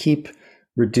going to keep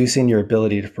reducing your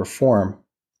ability to perform.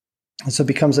 And so it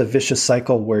becomes a vicious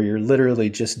cycle where you're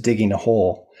literally just digging a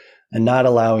hole and not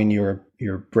allowing your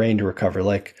brain to recover.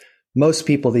 Like most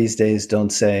people these days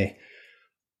don't say,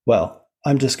 well,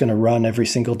 I'm just going to run every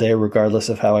single day regardless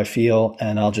of how I feel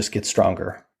and I'll just get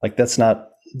stronger. Like that's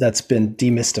been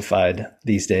demystified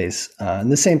these days.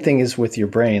 And the same thing is with your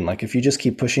brain. Like if you just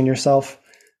keep pushing yourself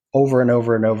over and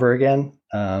over and over again,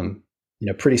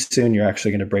 pretty soon you're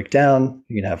actually going to break down.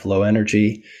 You're going to have low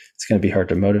energy. It's going to be hard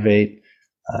to motivate,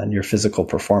 and your physical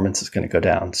performance is going to go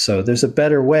down. So there's a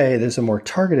better way. There's a more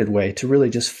targeted way to really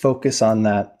just focus on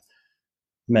that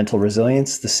mental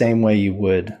resilience the same way you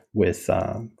would with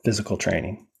physical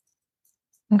training.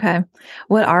 Okay.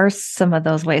 What are some of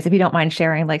those ways, if you don't mind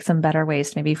sharing, like some better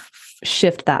ways to maybe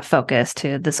shift that focus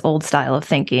to this old style of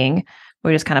thinking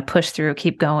where you just kind of push through,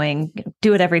 keep going,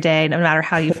 do it every day, no matter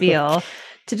how you feel,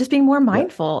 to just being more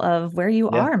mindful of where you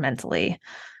are mentally?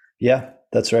 Yeah,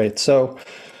 that's right. So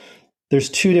there's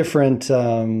two different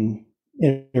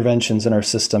interventions in our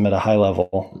system at a high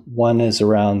level. One is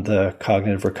around the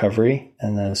cognitive recovery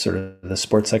and then sort of the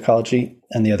sports psychology.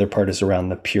 And the other part is around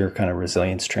the pure kind of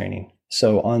resilience training.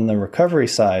 So on the recovery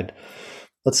side,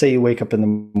 let's say you wake up in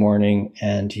the morning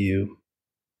and you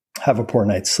have a poor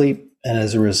night's sleep, and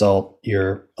as a result,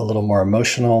 you're a little more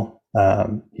emotional,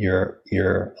 you're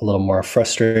a little more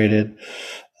frustrated,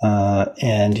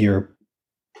 and your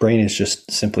brain is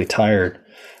just simply tired.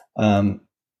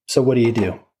 So what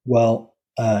do? Well,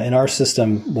 in our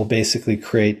system, we'll basically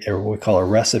create what we call a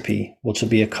recipe, which will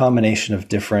be a combination of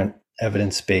different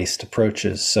evidence-based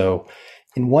approaches. So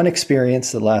in one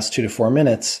experience that lasts 2 to 4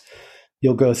 minutes,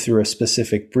 you'll go through a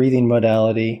specific breathing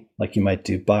modality, like you might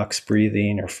do box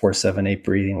breathing or 4-7-8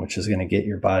 breathing, which is going to get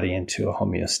your body into a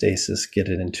homeostasis, get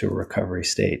it into a recovery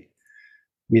state.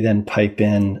 We then pipe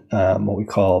in what we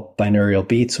call binaural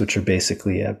beats, which are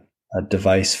basically a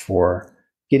device for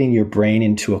getting your brain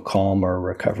into a calm or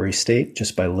recovery state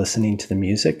just by listening to the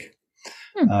music.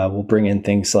 We'll bring in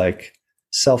things like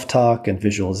self-talk and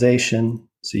visualization.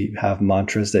 So you have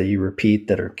mantras that you repeat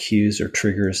that are cues or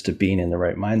triggers to being in the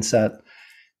right mindset.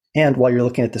 And while you're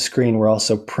looking at the screen, we're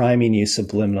also priming you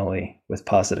subliminally with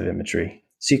positive imagery.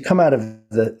 So you come out of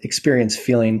the experience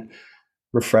feeling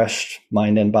refreshed,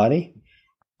 mind and body.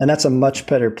 And that's a much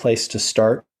better place to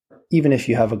start, even if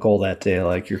you have a goal that day,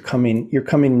 like you're coming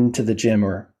into the gym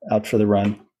or out for the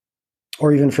run,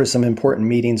 or even for some important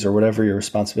meetings or whatever your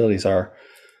responsibilities are,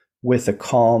 with a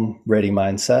calm, ready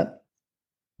mindset,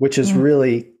 which is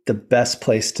really the best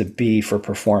place to be for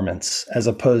performance, as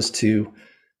opposed to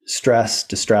stressed,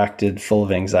 distracted, full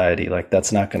of anxiety. Like,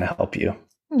 that's not going to help you.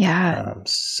 Yeah.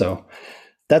 So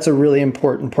that's a really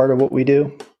important part of what we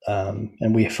do.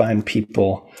 And we find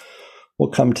people will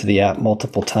come to the app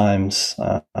multiple times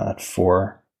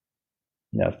for,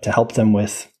 to help them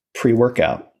with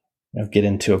pre-workout, get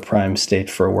into a prime state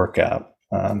for a workout,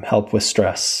 help with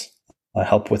stress,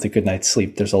 help with a good night's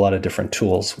sleep. There's a lot of different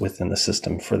tools within the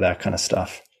system for that kind of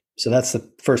stuff. So that's the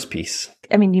first piece.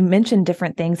 I mean, you mentioned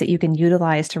different things that you can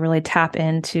utilize to really tap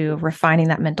into refining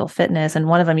that mental fitness. And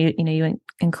one of them, you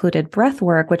included breath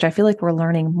work, which I feel like we're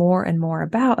learning more and more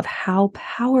about, of how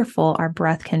powerful our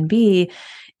breath can be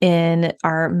in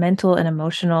our mental and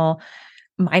emotional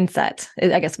mindset,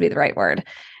 I guess would be the right word.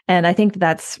 And I think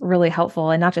that's really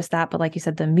helpful. And not just that, but like you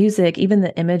said, the music, even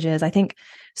the images. I think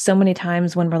so many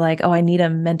times when we're like, oh, I need a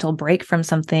mental break from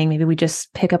something, maybe we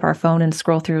just pick up our phone and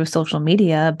scroll through social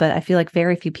media. But I feel like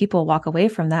very few people walk away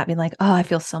from that being like, oh, I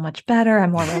feel so much better.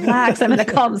 I'm more relaxed. I'm in a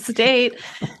calm state.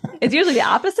 It's usually the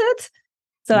opposite.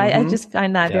 So I just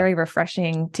find that very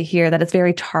refreshing to hear that it's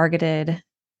very targeted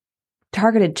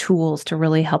tools to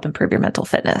really help improve your mental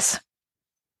fitness.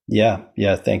 Yeah.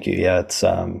 Thank you. Yeah.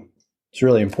 It's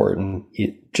really important.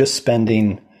 Just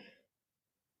spending,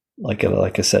 like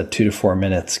I said, 2 to 4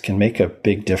 minutes can make a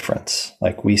big difference.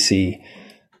 Like, we see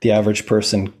the average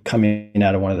person coming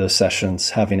out of one of those sessions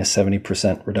having a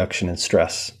 70% reduction in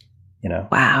stress,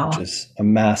 wow, which is a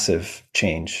massive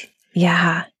change.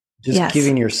 Yeah. Just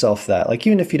giving yourself that, like,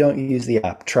 even if you don't use the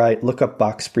app, look up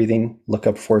box breathing, look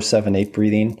up 4-7-8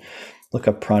 breathing, look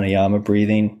up pranayama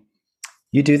breathing.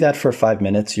 You do that for 5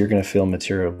 minutes, you're going to feel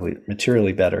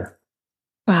materially better.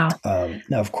 Wow.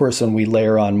 Now, of course, when we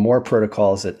layer on more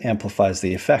protocols, it amplifies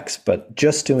the effects. But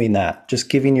just doing that, just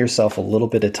giving yourself a little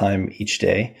bit of time each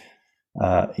day,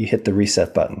 you hit the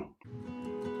reset button.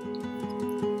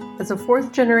 As a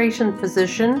fourth-generation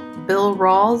physician, Bill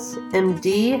Rawls,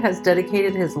 MD, has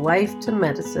dedicated his life to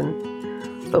medicine.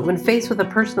 But when faced with a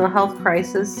personal health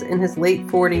crisis in his late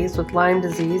 40s with Lyme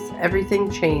disease,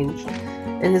 everything changed.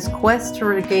 In his quest to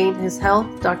regain his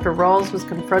health, Dr. Rawls was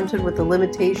confronted with the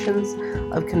limitations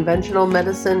of conventional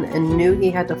medicine and knew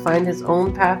he had to find his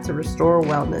own path to restore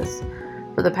wellness.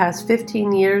 For the past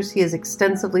 15 years, he has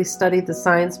extensively studied the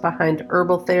science behind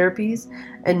herbal therapies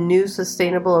and new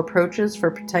sustainable approaches for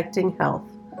protecting health.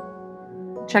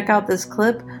 Check out this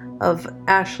clip of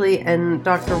Ashley and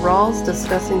Dr. Rawls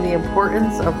discussing the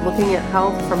importance of looking at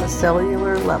health from a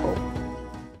cellular level.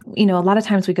 A lot of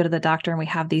times we go to the doctor and we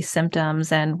have these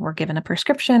symptoms and we're given a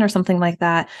prescription or something like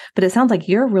that. But it sounds like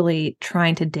you're really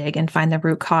trying to dig and find the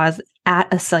root cause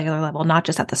at a cellular level, not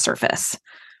just at the surface.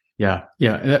 Yeah.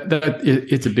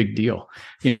 It's a big deal.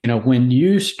 When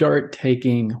you start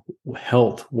taking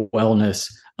health,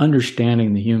 wellness,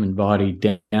 understanding the human body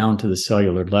down to the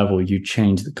cellular level, you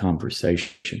change the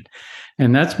conversation.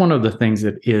 And that's one of the things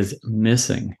that is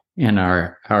missing in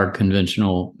our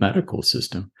conventional medical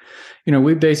system.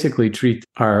 We basically treat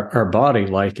our body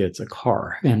like it's a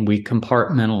car, and we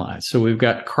compartmentalize. So we've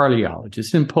got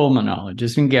cardiologists and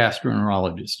pulmonologists and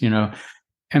gastroenterologists,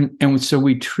 and so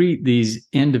we treat these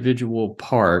individual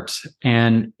parts.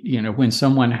 And, when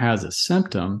someone has a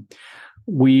symptom,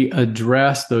 we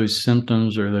address those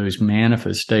symptoms or those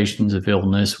manifestations of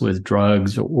illness with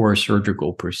drugs or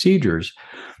surgical procedures.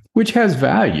 which has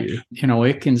value.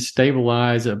 It can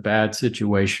stabilize a bad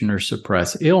situation or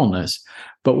suppress illness.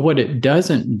 But what it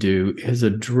doesn't do is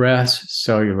address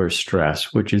cellular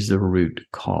stress, which is the root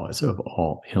cause of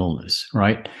all illness,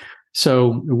 right?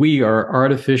 So we are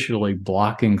artificially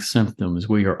blocking symptoms.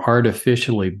 We are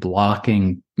artificially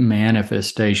blocking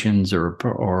manifestations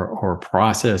or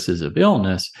processes of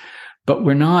illness, but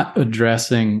we're not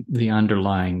addressing the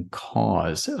underlying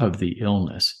cause of the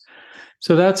illness.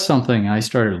 So that's something I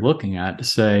started looking at to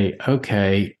say,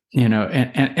 okay,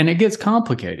 and it gets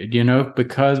complicated,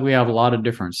 because we have a lot of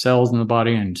different cells in the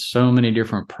body and so many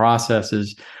different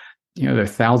processes. There are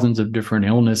thousands of different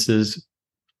illnesses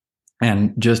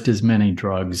and just as many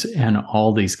drugs and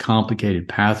all these complicated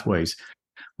pathways.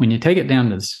 When you take it down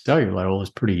to the cellular level,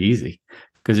 it's pretty easy,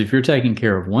 because if you're taking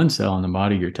care of one cell in the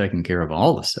body, you're taking care of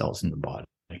all the cells in the body.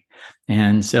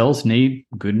 And cells need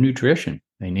good nutrition.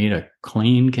 They need a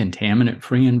clean,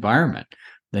 contaminant-free environment.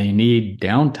 They need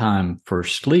downtime for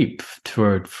sleep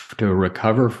to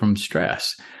recover from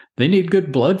stress. They need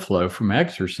good blood flow from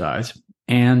exercise,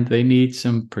 and they need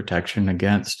some protection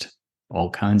against all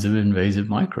kinds of invasive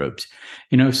microbes.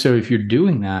 So if you're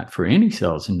doing that for any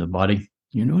cells in the body,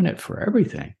 you're doing it for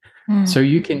everything. So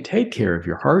you can take care of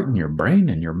your heart and your brain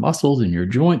and your muscles and your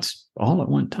joints all at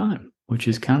one time, which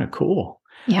is kind of cool.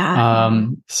 Yeah.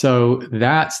 So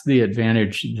that's the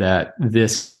advantage that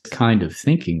this kind of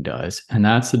thinking does. And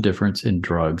that's the difference in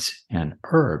drugs and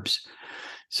herbs.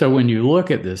 So when you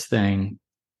look at this thing,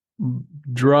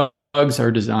 drugs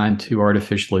are designed to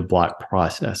artificially block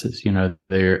processes.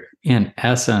 They're in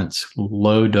essence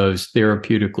low dose,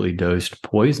 therapeutically dosed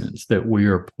poisons that we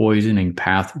are poisoning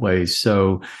pathways.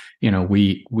 So,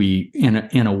 we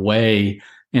in a way,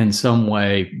 in some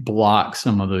way, block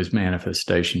some of those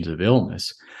manifestations of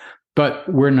illness. But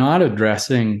we're not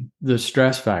addressing the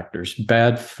stress factors,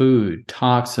 bad food,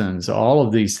 toxins, all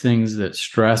of these things that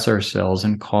stress our cells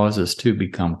and cause us to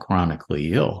become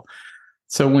chronically ill.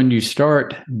 So when you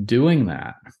start doing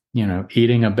that,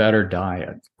 eating a better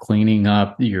diet, cleaning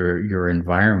up your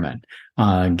environment,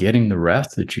 getting the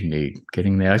rest that you need,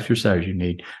 getting the exercise you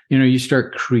need, you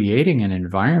start creating an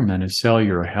environment of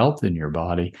cellular health in your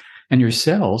body, and your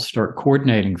cells start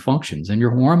coordinating functions, and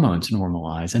your hormones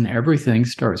normalize, and everything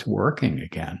starts working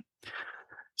again.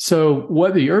 So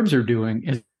what the herbs are doing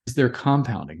is they're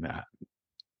compounding that.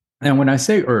 And when I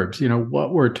say herbs,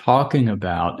 what we're talking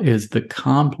about is the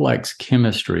complex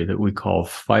chemistry that we call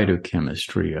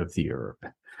phytochemistry of the herb.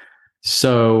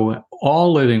 So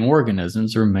all living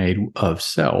organisms are made of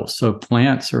cells. So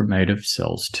plants are made of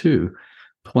cells too.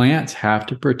 Plants have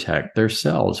to protect their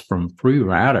cells from free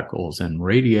radicals and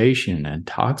radiation and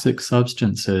toxic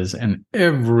substances and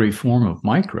every form of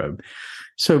microbe.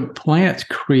 So plants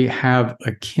have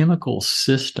a chemical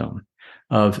system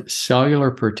of cellular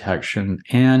protection,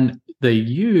 and they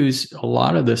use a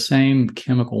lot of the same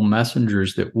chemical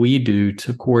messengers that we do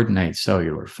to coordinate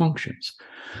cellular functions.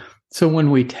 So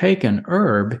when we take an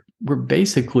herb, we're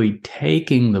basically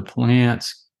taking the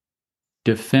plant's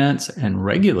defense and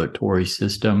regulatory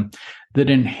system that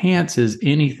enhances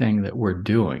anything that we're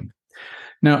doing.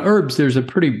 Now, herbs, there's a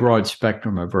pretty broad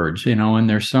spectrum of herbs, and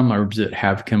there's some herbs that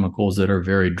have chemicals that are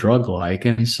very drug-like,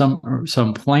 and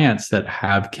some plants that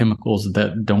have chemicals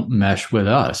that don't mesh with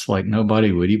us, like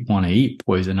nobody would want to eat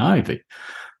poison ivy.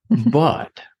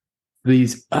 But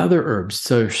these other herbs,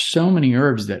 so many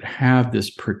herbs that have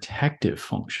this protective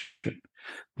function,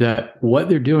 that what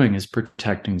they're doing is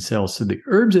protecting cells. So the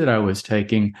herbs that I was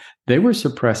taking, they were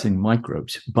suppressing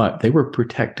microbes, but they were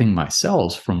protecting my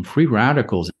cells from free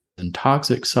radicals and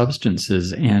toxic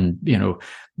substances and,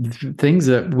 things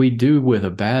that we do with a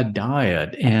bad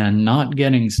diet and not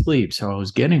getting sleep. So I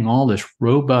was getting all this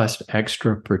robust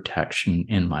extra protection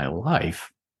in my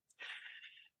life.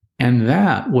 And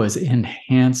that was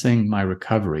enhancing my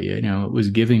recovery. It was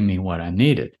giving me what I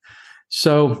needed.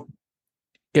 So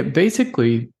it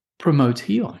basically promotes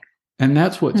healing. And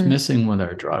that's what's missing with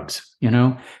our drugs.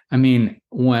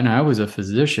 When I was a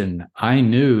physician, I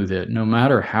knew that no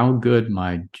matter how good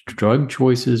my drug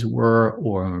choices were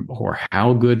or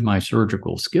how good my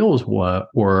surgical skills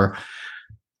were,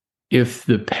 if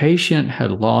the patient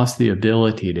had lost the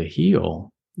ability to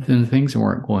heal, then things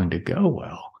weren't going to go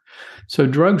well. So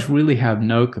drugs really have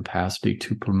no capacity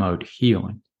to promote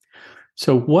healing.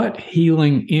 So what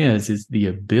healing is the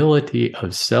ability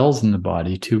of cells in the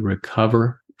body to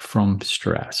recover from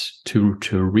stress, to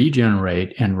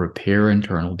regenerate and repair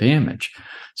internal damage.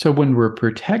 So when we're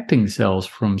protecting cells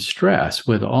from stress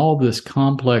with all this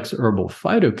complex herbal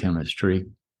phytochemistry,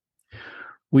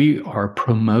 we are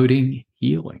promoting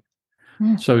healing.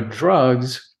 So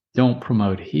drugs don't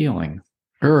promote healing.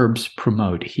 Herbs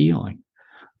promote healing.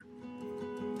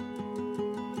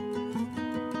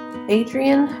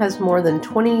 Adrienne has more than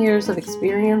 20 years of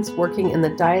experience working in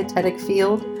the dietetic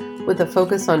field with a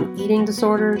focus on eating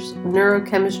disorders,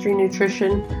 neurochemistry,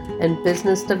 nutrition, and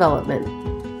business development.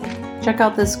 Check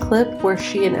out this clip where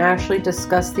she and Ashley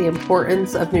discuss the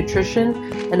importance of nutrition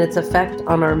and its effect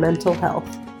on our mental health.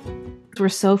 We're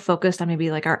so focused on maybe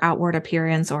like our outward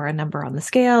appearance or a number on the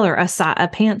scale or a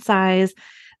pant size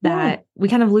that we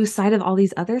kind of lose sight of all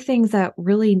these other things that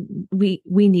really we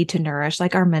need to nourish,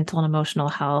 like our mental and emotional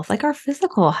health, like our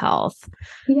physical health.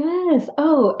 Yes.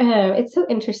 Oh, it's so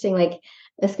interesting. Like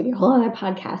this could be a whole other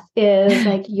podcast, is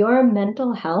like your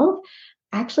mental health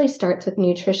actually starts with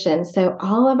nutrition. So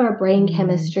all of our brain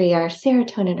chemistry, our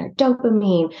serotonin, our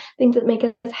dopamine, things that make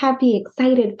us happy,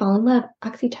 excited, fall in love,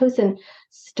 oxytocin,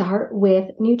 start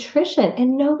with nutrition.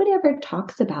 And nobody ever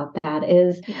talks about that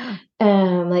is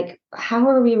like, how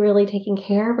are we really taking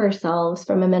care of ourselves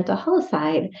from a mental health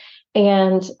side,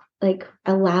 and like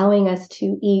allowing us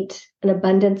to eat an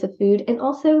abundance of food. And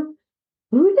also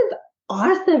food is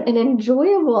awesome and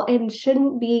enjoyable and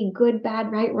shouldn't be good,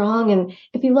 bad, right, wrong. And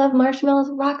if you love marshmallows,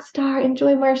 rock star,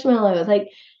 enjoy marshmallows. Like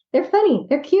they're funny,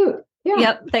 they're cute. Yeah.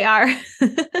 Yep, they are.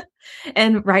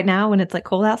 And right now when it's like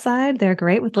cold outside, they're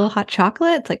great with a little hot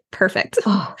chocolate. It's like perfect.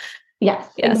 Oh, yes,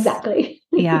 exactly.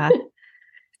 Yeah.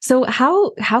 So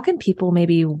how can people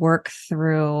maybe work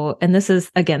through, and this is,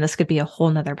 again, this could be a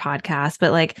whole nother podcast,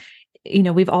 but like, you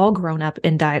know, we've all grown up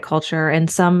in diet culture, and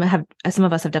some of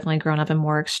us have definitely grown up in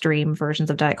more extreme versions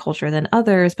of diet culture than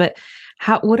others. But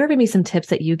what are maybe some tips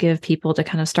that you give people to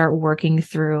kind of start working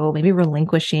through, maybe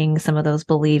relinquishing some of those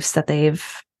beliefs that they've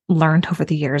learned over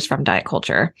the years from diet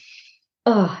culture?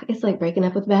 Oh, it's like breaking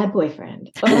up with a bad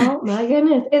boyfriend. Oh my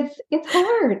goodness. It's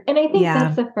hard. And I think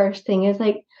that's the first thing is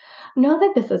like, know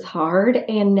that this is hard,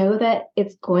 and know that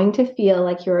it's going to feel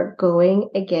like you're going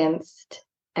against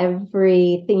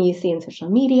everything you see in social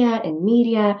media and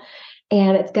media,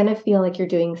 and it's going to feel like you're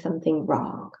doing something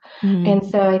wrong. And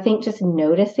so I think just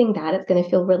noticing that it's going to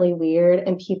feel really weird,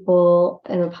 and people,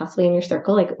 and possibly in your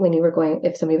circle, like when you were going,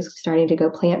 if somebody was starting to go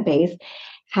plant-based,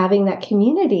 having that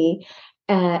community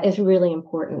is really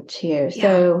important too.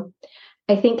 So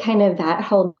I think kind of that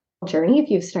whole journey, if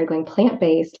you've started going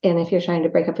plant-based and if you're trying to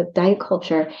break up with diet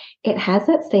culture, it has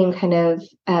that same kind of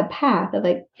path of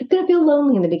like, it's going to feel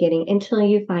lonely in the beginning until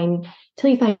you find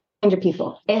your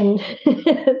people. And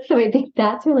so I think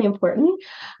that's really important.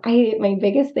 My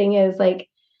biggest thing is like,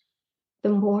 the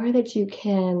more that you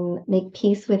can make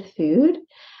peace with food,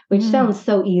 which sounds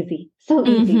so easy, just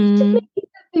make peace with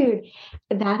food.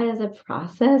 That is a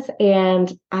process.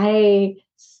 And I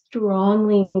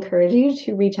strongly encourage you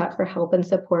to reach out for help and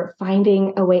support,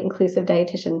 finding a weight-inclusive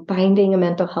dietitian, finding a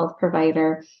mental health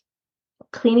provider,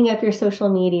 cleaning up your social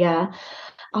media,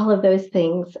 all of those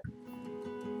things.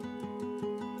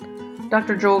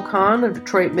 Dr. Joel Kahn of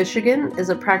Detroit, Michigan is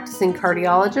a practicing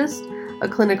cardiologist, a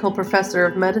clinical professor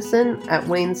of medicine at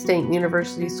Wayne State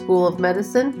University School of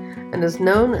Medicine, and is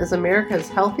known as America's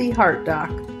Healthy Heart Doc.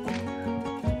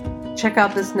 Check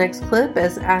out this next clip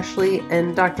as Ashley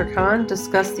and Dr. Kahn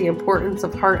discuss the importance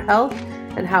of heart health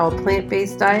and how a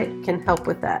plant-based diet can help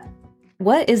with that.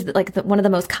 What is like one of the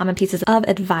most common pieces of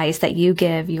advice that you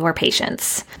give your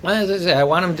patients? Well, as I say, I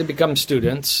want them to become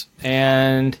students,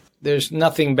 and there's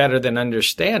nothing better than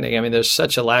understanding. I mean, there's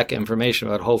such a lack of information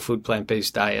about whole food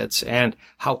plant-based diets and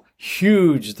how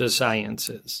huge the science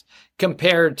is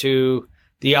compared to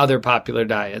the other popular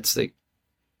diets, the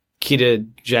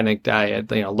ketogenic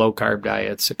diet, low carb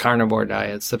diets, the carnivore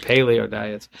diets, the paleo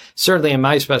diets. Certainly in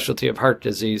my specialty of heart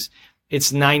disease,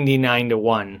 it's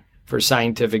 99-1 for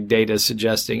scientific data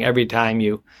suggesting every time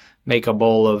you make a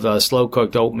bowl of slow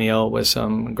cooked oatmeal with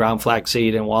some ground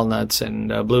flaxseed and walnuts and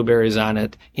blueberries on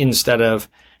it instead of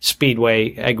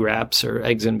Speedway egg wraps or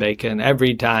eggs and bacon.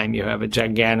 Every time you have a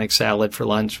gigantic salad for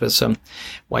lunch with some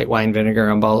white wine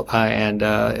vinegar and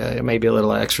maybe a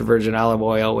little extra virgin olive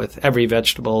oil with every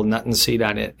vegetable, nut and seed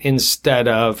on it, instead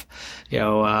of,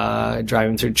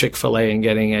 driving through Chick-fil-A and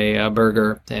getting a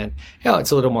burger. And, it's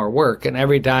a little more work. And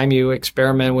every time you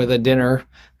experiment with a dinner,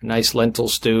 a nice lentil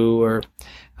stew or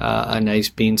a nice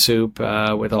bean soup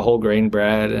with a whole grain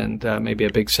bread and maybe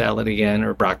a big salad again,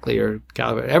 or broccoli or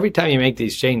cauliflower. Every time you make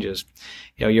these changes,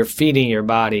 you're feeding your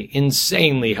body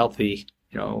insanely healthy,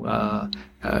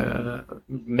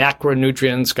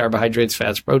 macronutrients, carbohydrates,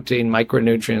 fats, protein,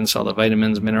 micronutrients, all the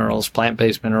vitamins, minerals,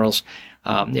 plant-based minerals.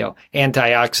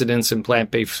 Antioxidants in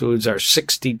plant-based foods are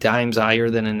 60 times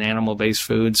higher than in animal-based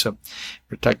foods. So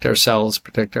protect our cells,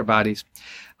 protect our bodies.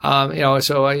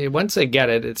 So once they get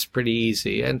it, it's pretty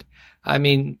easy. And I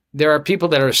mean, there are people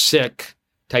that are sick,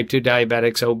 type 2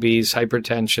 diabetics, obese,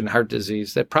 hypertension, heart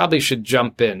disease, that probably should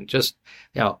jump in. Just,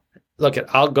 look,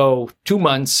 I'll go 2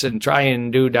 months and try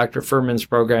and do Dr. Furman's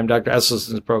program, Dr.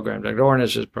 Esselstyn's program, Dr.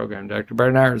 Ornish's program, Dr.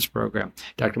 Barnard's program,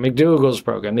 Dr. McDougall's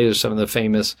program. These are some of the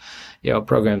famous,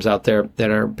 programs out there that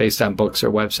are based on books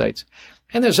or websites.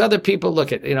 And there's other people,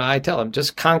 look at, I tell them,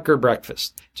 just conquer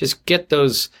breakfast. Just get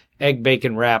those egg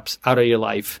bacon wraps out of your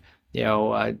life.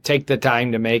 Take the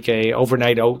time to make a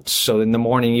overnight oats so in the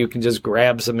morning you can just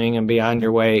grab something and be on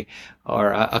your way,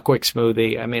 or a quick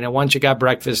smoothie. I mean, once you got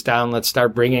breakfast down, let's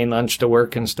start bringing lunch to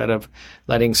work instead of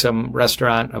letting some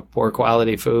restaurant of poor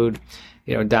quality food,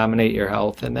 dominate your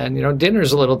health. And then,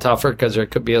 dinner's a little tougher because there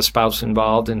could be a spouse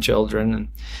involved and children.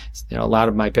 And, a lot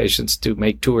of my patients do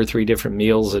make 2 or 3 different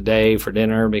meals a day for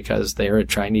dinner because they're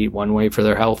trying to eat one way for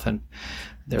their health, and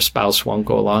their spouse won't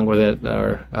go along with it,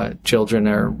 or children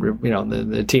are,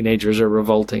 the teenagers are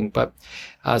revolting. But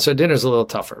so dinner's a little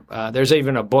tougher. There's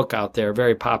even a book out there,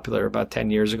 very popular about 10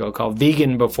 years ago, called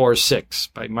Vegan Before 6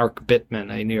 by Mark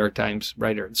Bittman, a New York Times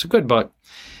writer. It's a good book,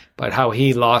 but how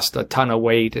he lost a ton of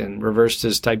weight and reversed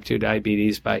his type 2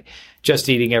 diabetes by just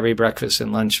eating every breakfast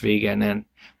and lunch vegan and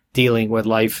dealing with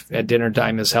life at dinner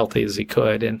time as healthy as he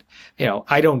could. And,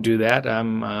 I don't do that.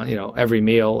 I'm, every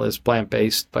meal is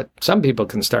plant-based, but some people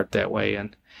can start that way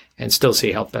and still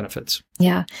see health benefits.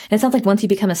 Yeah. And it sounds like once you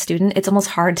become a student, it's almost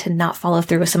hard to not follow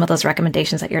through with some of those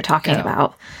recommendations that you're talking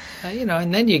about.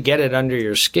 And then you get it under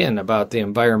your skin about the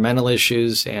environmental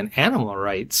issues and animal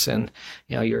rights. And,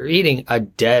 you're eating a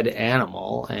dead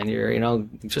animal and you're,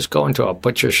 just going to a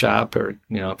butcher shop, or,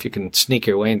 if you can sneak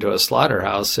your way into a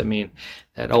slaughterhouse. I mean,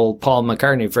 that old Paul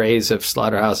McCartney phrase, if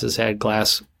slaughterhouses had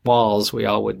glass walls, we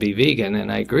all would be vegan. And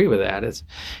I agree with that.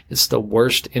 It's the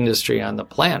worst industry on the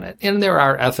planet. And there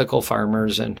are ethical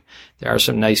farmers and there are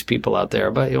some nice people out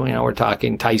there, but, we're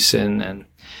talking Tyson and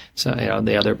so,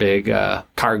 the other big,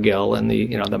 Cargill and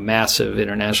the massive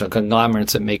international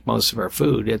conglomerates that make most of our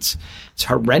food. It's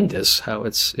horrendous how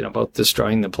it's, both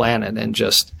destroying the planet and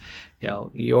just,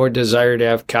 your desire to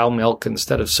have cow milk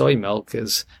instead of soy milk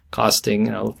is costing,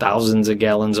 thousands of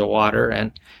gallons of water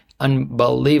and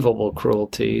unbelievable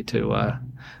cruelty to,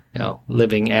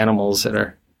 living animals that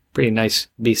are pretty nice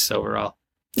beasts overall.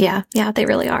 Yeah, they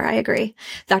really are. I agree.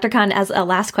 Dr. Kahn, as a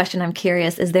last question, I'm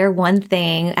curious, is there one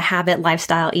thing, a habit,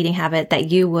 lifestyle, eating habit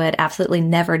that you would absolutely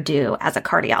never do as a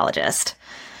cardiologist?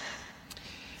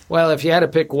 Well, if you had to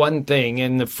pick one thing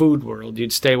in the food world,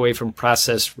 you'd stay away from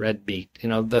processed red meat.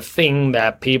 The thing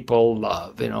that people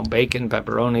love, bacon,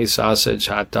 pepperoni, sausage,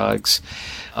 hot dogs,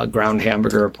 a ground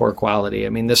hamburger of poor quality. I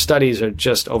mean, the studies are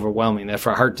just overwhelming that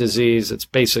for heart disease, it's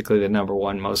basically the number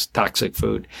one most toxic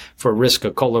food. For risk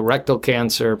of colorectal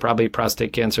cancer, probably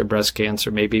prostate cancer, breast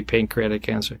cancer, maybe pancreatic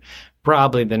cancer.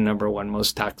 Probably the number one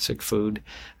most toxic food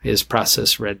is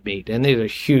processed red meat. And these are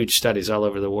huge studies all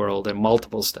over the world and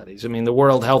multiple studies. I mean, the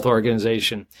World Health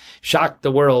Organization shocked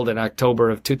the world in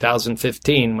October of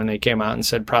 2015 when they came out and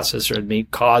said processed red meat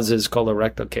causes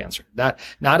colorectal cancer.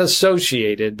 Not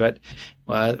associated, but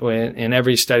in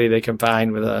every study they can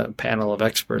find with a panel of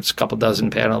experts, a couple dozen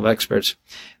panel of experts,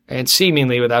 and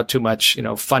seemingly without too much,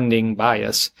 funding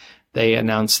bias, they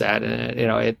announced that, and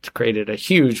it created a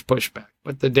huge pushback.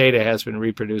 But the data has been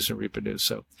reproduced.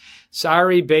 So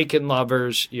sorry, bacon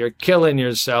lovers, you're killing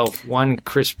yourself one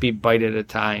crispy bite at a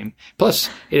time. Plus,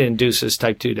 it induces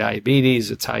type 2 diabetes.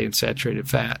 It's high in saturated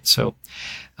fat. So,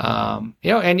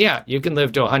 you can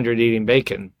live to 100 eating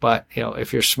bacon. But,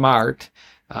 if you're smart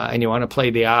and you want to play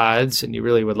the odds and you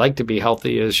really would like to be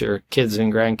healthy as your kids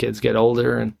and grandkids get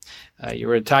older and you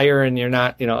retire and you're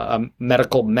not, a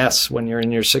medical mess when you're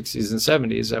in your 60s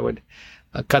and 70s, I would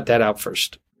cut that out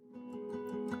first.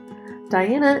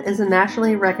 Diana is a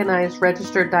nationally recognized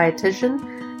registered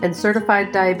dietitian and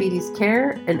certified diabetes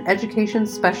care and education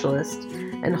specialist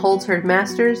and holds her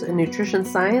master's in nutrition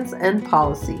science and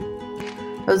policy.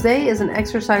 Jose is an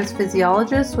exercise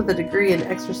physiologist with a degree in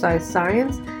exercise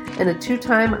science and a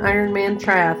 2-time Ironman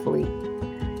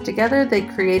triathlete. Together, they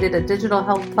created a digital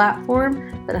health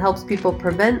platform that helps people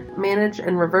prevent, manage,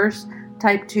 and reverse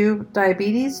type 2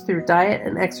 diabetes through diet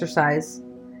and exercise.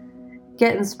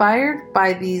 Get inspired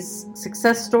by these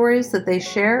success stories that they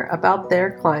share about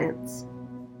their clients.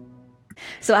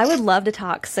 So I would love to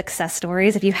talk success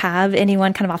stories. If you have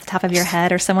anyone kind of off the top of your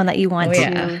head or someone that you want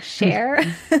to share.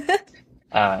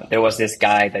 There was this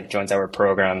guy that joins our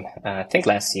program, I think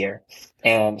last year,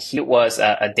 and he was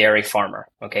a dairy farmer.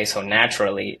 Okay. So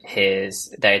naturally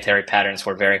his dietary patterns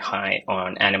were very high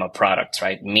on animal products,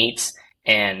 right? Meats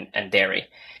and dairy.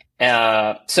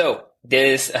 So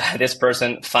this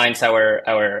person finds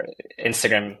our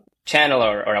Instagram channel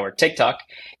or our TikTok,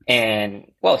 and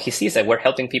he sees that we're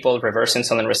helping people reverse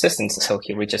insulin resistance. So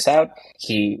he reaches out,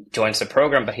 he joins the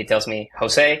program, but he tells me,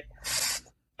 Jose,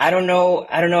 I don't know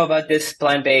about this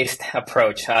plant-based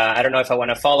approach. I don't know if I want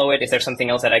to follow it. Is there something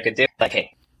else that I could do? Like,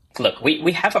 hey, look,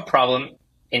 we have a problem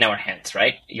in our hands,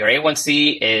 right? Your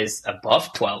A1C is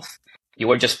above 12. You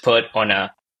were just put on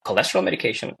a cholesterol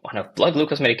medication, on a blood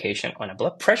glucose medication, on a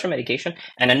blood pressure medication,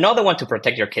 and another one to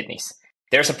protect your kidneys.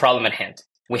 There's a problem at hand.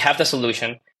 We have the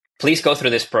solution. Please go through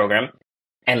this program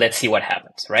and let's see what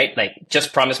happens, right? Like,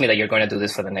 just promise me that you're going to do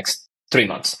this for the next 3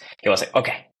 months. He was like,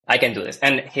 okay, I can do this.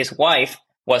 And his wife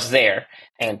was there,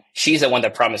 and she's the one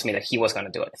that promised me that he was going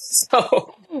to do it.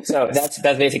 So that's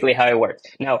basically how it worked.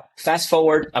 Now, fast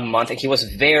forward a month, and he was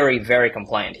very, very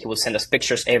compliant. He would send us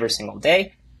pictures every single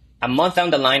day. A month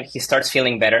down the line, he starts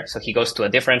feeling better. So he goes to a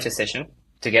different physician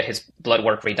to get his blood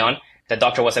work redone. The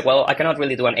doctor was like, well, I cannot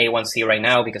really do an A1C right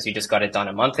now because you just got it done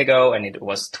a month ago and it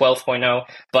was 12.0,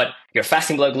 but your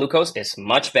fasting blood glucose is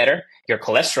much better. Your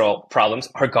cholesterol problems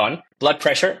are gone. Blood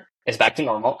pressure is back to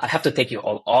normal. I have to take you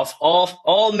off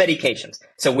all medications.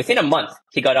 So within a month,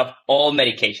 he got off all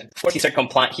medications. Of course,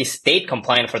 he stayed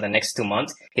compliant for the next 2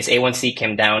 months. His A1C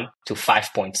came down to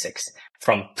 5.6,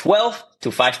 from 12 to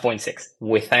 5.6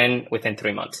 within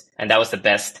 3 months. And that was the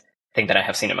best thing that I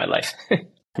have seen in my life. Yeah.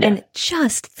 And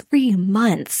just 3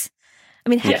 months. I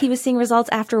mean, heck, he was seeing results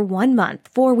after 1 month,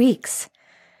 4 weeks.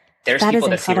 There's people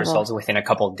that see results within a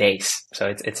couple of days. So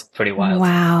it's pretty wild.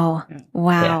 Wow.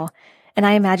 Yeah. And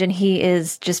I imagine he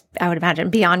is just, I would imagine,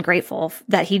 beyond grateful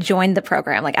that he joined the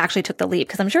program, like actually took the leap,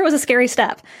 because I'm sure it was a scary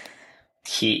step.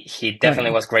 He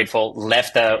definitely was grateful,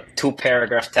 left a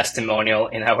 2-paragraph testimonial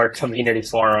in our community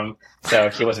forum. So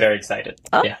he was very excited.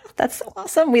 Oh, yeah. That's so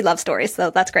awesome. We love stories, so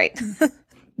that's great.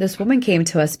 This woman came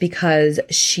to us because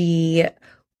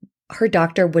her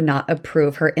doctor would not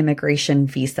approve her immigration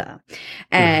visa,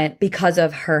 and because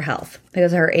of her health,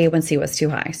 because her A1C was too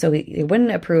high. So he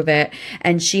wouldn't approve it.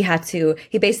 And he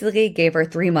basically gave her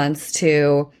 3 months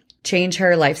to change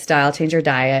her lifestyle, change her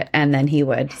diet, and then he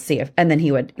would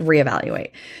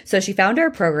reevaluate. So she found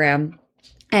our program.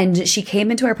 And she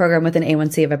came into our program with an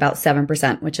A1C of about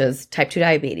 7%, which is type 2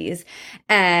 diabetes.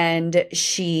 And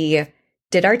she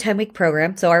did our 10-week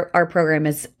program. So our program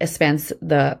spans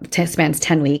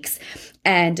 10 weeks.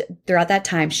 And throughout that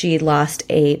time, she lost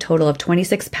a total of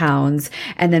 26 pounds.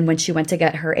 And then when she went to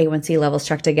get her A1C levels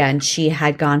checked again, she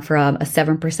had gone from a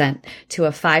 7% to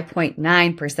a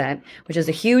 5.9%, which is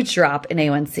a huge drop in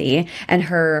A1C. And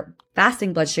her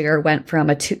fasting blood sugar went from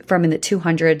in the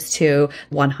 200s to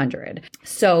 100.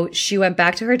 So she went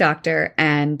back to her doctor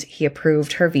and he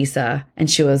approved her visa, and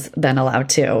she was then allowed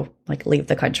to leave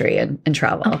the country and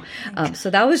travel. So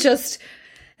that was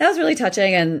really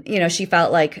touching. And, she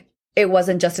felt like it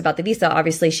wasn't just about the visa.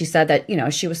 Obviously, she said that,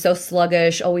 she was so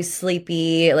sluggish, always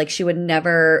sleepy, she would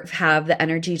never have the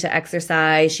energy to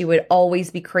exercise. She would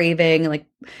always be craving,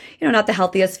 not the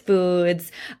healthiest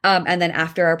foods. And then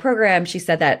after our program, she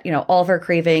said that, all of her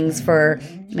cravings for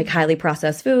highly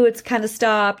processed foods kind of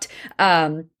stopped.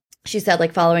 She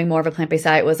said following more of a plant-based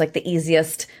diet was the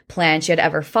easiest plan she had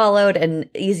ever followed and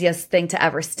easiest thing to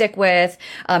ever stick with.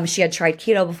 She had tried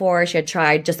keto before. She had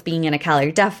tried just being in a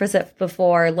calorie deficit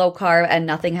before, low carb, and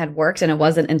nothing had worked. And it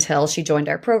wasn't until she joined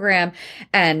our program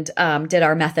and did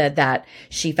our method that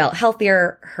she felt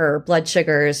healthier. Her blood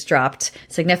sugars dropped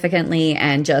significantly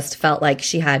and just felt like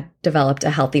she had developed a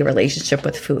healthy relationship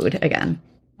with food again.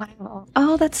 Wow.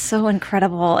 Oh, that's so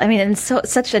incredible. I mean, and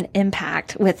such an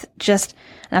impact with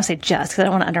and I'll say just because I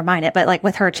don't want to undermine it, but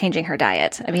with her changing her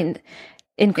diet. I mean,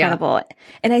 incredible. Yeah.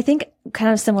 And I think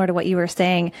kind of similar to what you were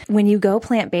saying, when you go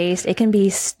plant-based,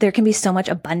 there can be so much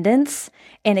abundance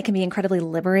and it can be incredibly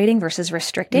liberating versus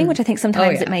restricting, which I think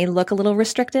sometimes it may look a little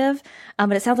restrictive.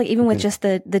 But it sounds like even with just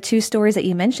the 2 stories that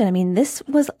you mentioned, I mean, this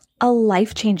was a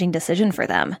life-changing decision for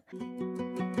them.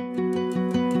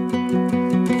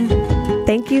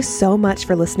 Thank you so much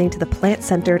for listening to the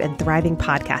Plant-Centered and Thriving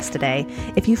podcast today.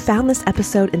 If you found this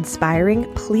episode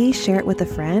inspiring, please share it with a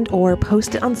friend or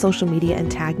post it on social media and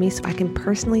tag me so I can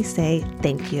personally say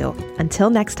thank you. Until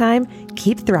next time,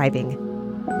 keep thriving.